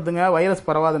தனிமைப்படுத்துங்க, வைரஸ்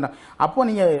பரவாதுன்னா. அப்போ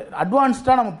நீங்க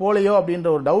அட்வான்ஸ்டா நம்ம போலையோ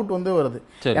அப்படின்ற ஒரு டவுட் வந்து வருது.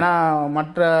 ஏன்னா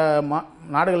மற்ற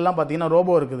நாடுகள்லாம் பார்த்தீங்கன்னா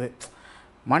ரோபோ இருக்குது.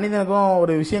 மனிதனுக்கும்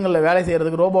ஒரு விஷயங்களில் வேலை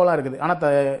செய்யறதுக்கு ரோபோலாம் இருக்குது.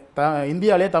 ஆனால்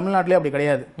இந்தியாவிலே தமிழ்நாட்டிலே அப்படி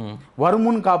கிடையாது.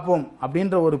 வருமுன் காப்போம்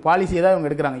அப்படின்ற ஒரு பாலிசியை தான் இவங்க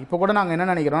எடுக்கிறாங்க. இப்போ கூட நாங்கள்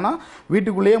என்ன நினைக்கிறோம்னா,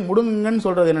 வீட்டுக்குள்ளேயே முடுங்குங்கன்னு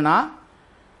சொல்றது என்னன்னா,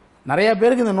 நிறைய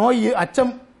பேருக்கு இந்த நோய்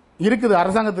அச்சம் இருக்குது,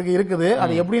 அரசாங்கத்துக்கு இருக்குது.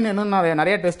 அது எப்படின்னு இன்னும்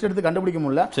நிறைய டெஸ்ட் எடுத்து கண்டுபிடிக்க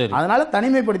முடியல. அதனால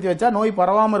தனிமைப்படுத்தி வச்சா நோய்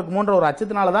பரவாம இருக்குமோன்ற ஒரு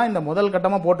அச்சத்தினால தான் இந்த முதல்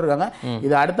கட்டமா போட்டிருக்காங்க.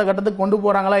 இது அடுத்த கட்டத்துக்கு கொண்டு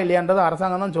போறாங்களா இல்லையான்றது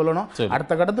அரசாங்கம் தான் சொல்லணும்.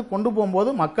 அடுத்த கட்டத்துக்கு கொண்டு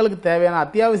போகும்போது மக்களுக்கு தேவையான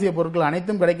அத்தியாவசிய பொருட்கள்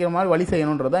அனைத்தும் கிடைக்கிற மாதிரி வழி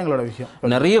செய்யணும்ன்றது தான் எங்களோட விஷயம்.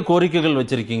 நிறைய கோரிக்கைகள்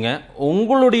வச்சிருக்கீங்க.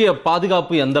 உங்களுடைய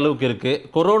பாதுகாப்பு எந்த அளவுக்கு இருக்கு?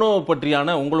 கொரோனா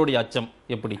பற்றியான உங்களுடைய அச்சம்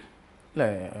எப்படி? இல்லை,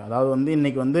 அதாவது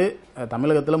இன்னைக்கு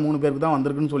தமிழகத்தில் 3 பேருக்கு தான்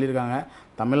வந்திருக்குன்னு சொல்லியிருக்காங்க.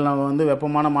 தமிழ்நாடு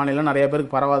வெப்பமான மாநிலம், நிறைய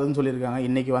பேருக்கு பரவாதுன்னு சொல்லியிருக்காங்க.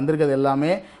 இன்றைக்கி வந்திருக்கிறது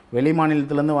எல்லாமே வெளி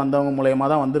மாநிலத்திலேருந்து வந்தவங்க மூலயமா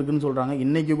தான் வந்திருக்குன்னு சொல்கிறாங்க.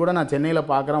 இன்றைக்கி கூட நான் சென்னையில்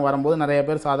பார்க்குறேன், வரும்போது நிறைய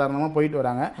பேர் சாதாரணமாக போயிட்டு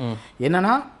வராங்க.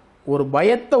 என்னன்னா, ஒரு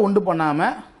பயத்தை உண்டு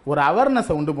பண்ணாமல் ஒரு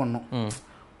அவேர்னஸை உண்டு பண்ணும்.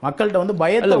 மக்கள்கிட்ட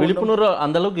பயத்தை, விழிப்புணர்வு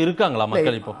அந்த அளவுக்கு இருக்காங்களா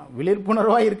மக்கள்? இப்போ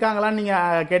விழிப்புணர்வா இருக்காங்களான்னு நீங்க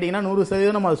கேட்டீங்கன்னா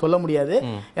 100% நம்ம சொல்ல முடியாது.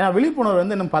 ஏன்னா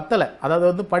விழிப்புணர்வு இன்னும் பத்தலை.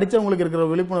 அதாவது படிச்சவங்களுக்கு இருக்கிற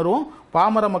விழிப்புணர்வும்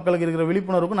பாமர மக்களுக்கு இருக்கிற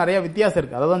விழிப்புணர்வுக்கும் நிறைய வித்தியாசம்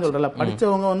இருக்கு. அதான் சொல்றல,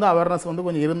 படிச்சவங்க அவேர்னஸ்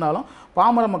கொஞ்சம் இருந்தாலும்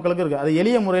பாமர மக்களுக்கு இருக்கு. அது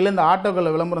எளிய முறையில் இந்த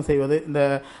ஆட்டோக்களில் விளம்பரம் செய்வது, இந்த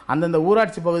அந்தந்த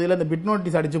ஊராட்சி பகுதியில் இந்த பிட்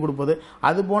நோட்டீஸ் அடிச்சு கொடுப்பது,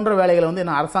 அது போன்ற வேலைகளை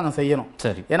என்ன அரசாங்கம் செய்யணும்.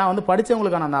 ஏன்னா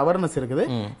படிச்சவங்களுக்கான அந்த அவேர்னஸ் இருக்குது.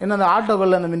 என்ன அந்த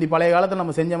ஆட்டோக்கள் அந்த முந்தி பழைய காலத்தில்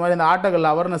நம்ம செஞ்ச மாதிரி இந்த ஆட்டோக்கள்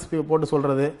அவேர்னஸ் போட்டு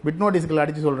சொல்றது, பிட் நோட்டீஸ்கள்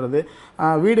அடிச்சு சொல்றது,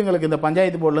 வீடுங்களுக்கு இந்த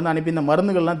பஞ்சாயத்து போர்டுலேருந்து அனுப்பி இந்த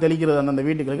மருந்துகள்லாம் தெளிக்கிறது அந்த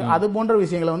வீட்டுகளுக்கு, அது போன்ற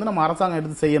விஷயங்களை நம்ம அரசாங்கம்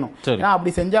எடுத்து செய்யணும். ஏன்னா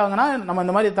அப்படி செஞ்சாங்கன்னா நம்ம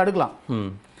இந்த மாதிரி தடுக்கலாம்.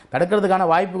 தடுக்கிறதுக்கான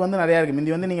வாய்ப்பு நிறைய இருக்கு.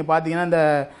 முந்தி நீங்க பாத்தீங்கன்னா இந்த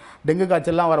டெங்கு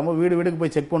காய்ச்சல்லாம் வரும்போது வீடு வீடுக்கு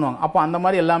போய் செக் பண்ணுவாங்க. அப்போ அந்த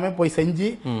மாதிரி எல்லாமே போய் செஞ்சு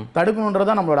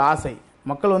தடுக்கணுன்றதான் நம்மளோட ஆசை.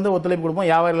 மக்கள் ஒத்துழைப்பு கொடுப்போம்,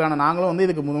 வியாபாரிகளான நாங்களும்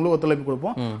இதுக்கு முழு ஒத்துழைப்பு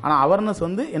கொடுப்போம். ஆனால் அவேர்னஸ்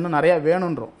இன்னும் நிறைய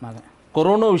வேணுன்றோம். நாங்கள்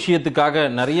கொரோனா விஷயத்துக்காக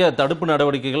நிறைய தடுப்பு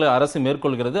நடவடிக்கைகளை அரசு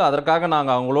மேற்கொள்கிறது. அதற்காக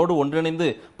நாங்கள் அவங்களோடு ஒன்றிணைந்து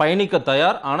பயணிக்க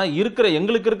தயார். ஆனால்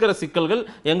எங்களுக்கு இருக்கிற சிக்கல்கள்,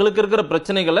 எங்களுக்கு இருக்கிற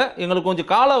பிரச்சனைகளை எங்களுக்கு கொஞ்சம்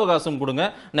கால அவகாசம் கொடுங்க.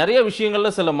 நிறைய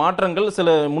விஷயங்கள்ல சில மாற்றங்கள்,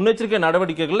 சில முன்னெச்சரிக்கை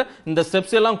நடவடிக்கைகள், இந்த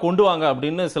ஸ்டெப்ஸ் எல்லாம் கொண்டு வாங்க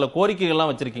அப்படின்னு சில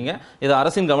கோரிக்கைகள்லாம் வச்சிருக்கீங்க. இதை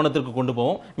அரசின் கவனத்திற்கு கொண்டு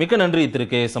போவோம். மிக்க நன்றி திரு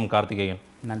KSM கார்த்திகேயன்.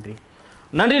 நன்றி.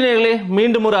 நன்றி நேயர்களே,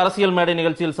 மீண்டும் ஒரு அரசியல் மேடை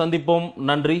நிகழ்ச்சியில் சந்திப்போம்.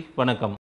 நன்றி, வணக்கம்.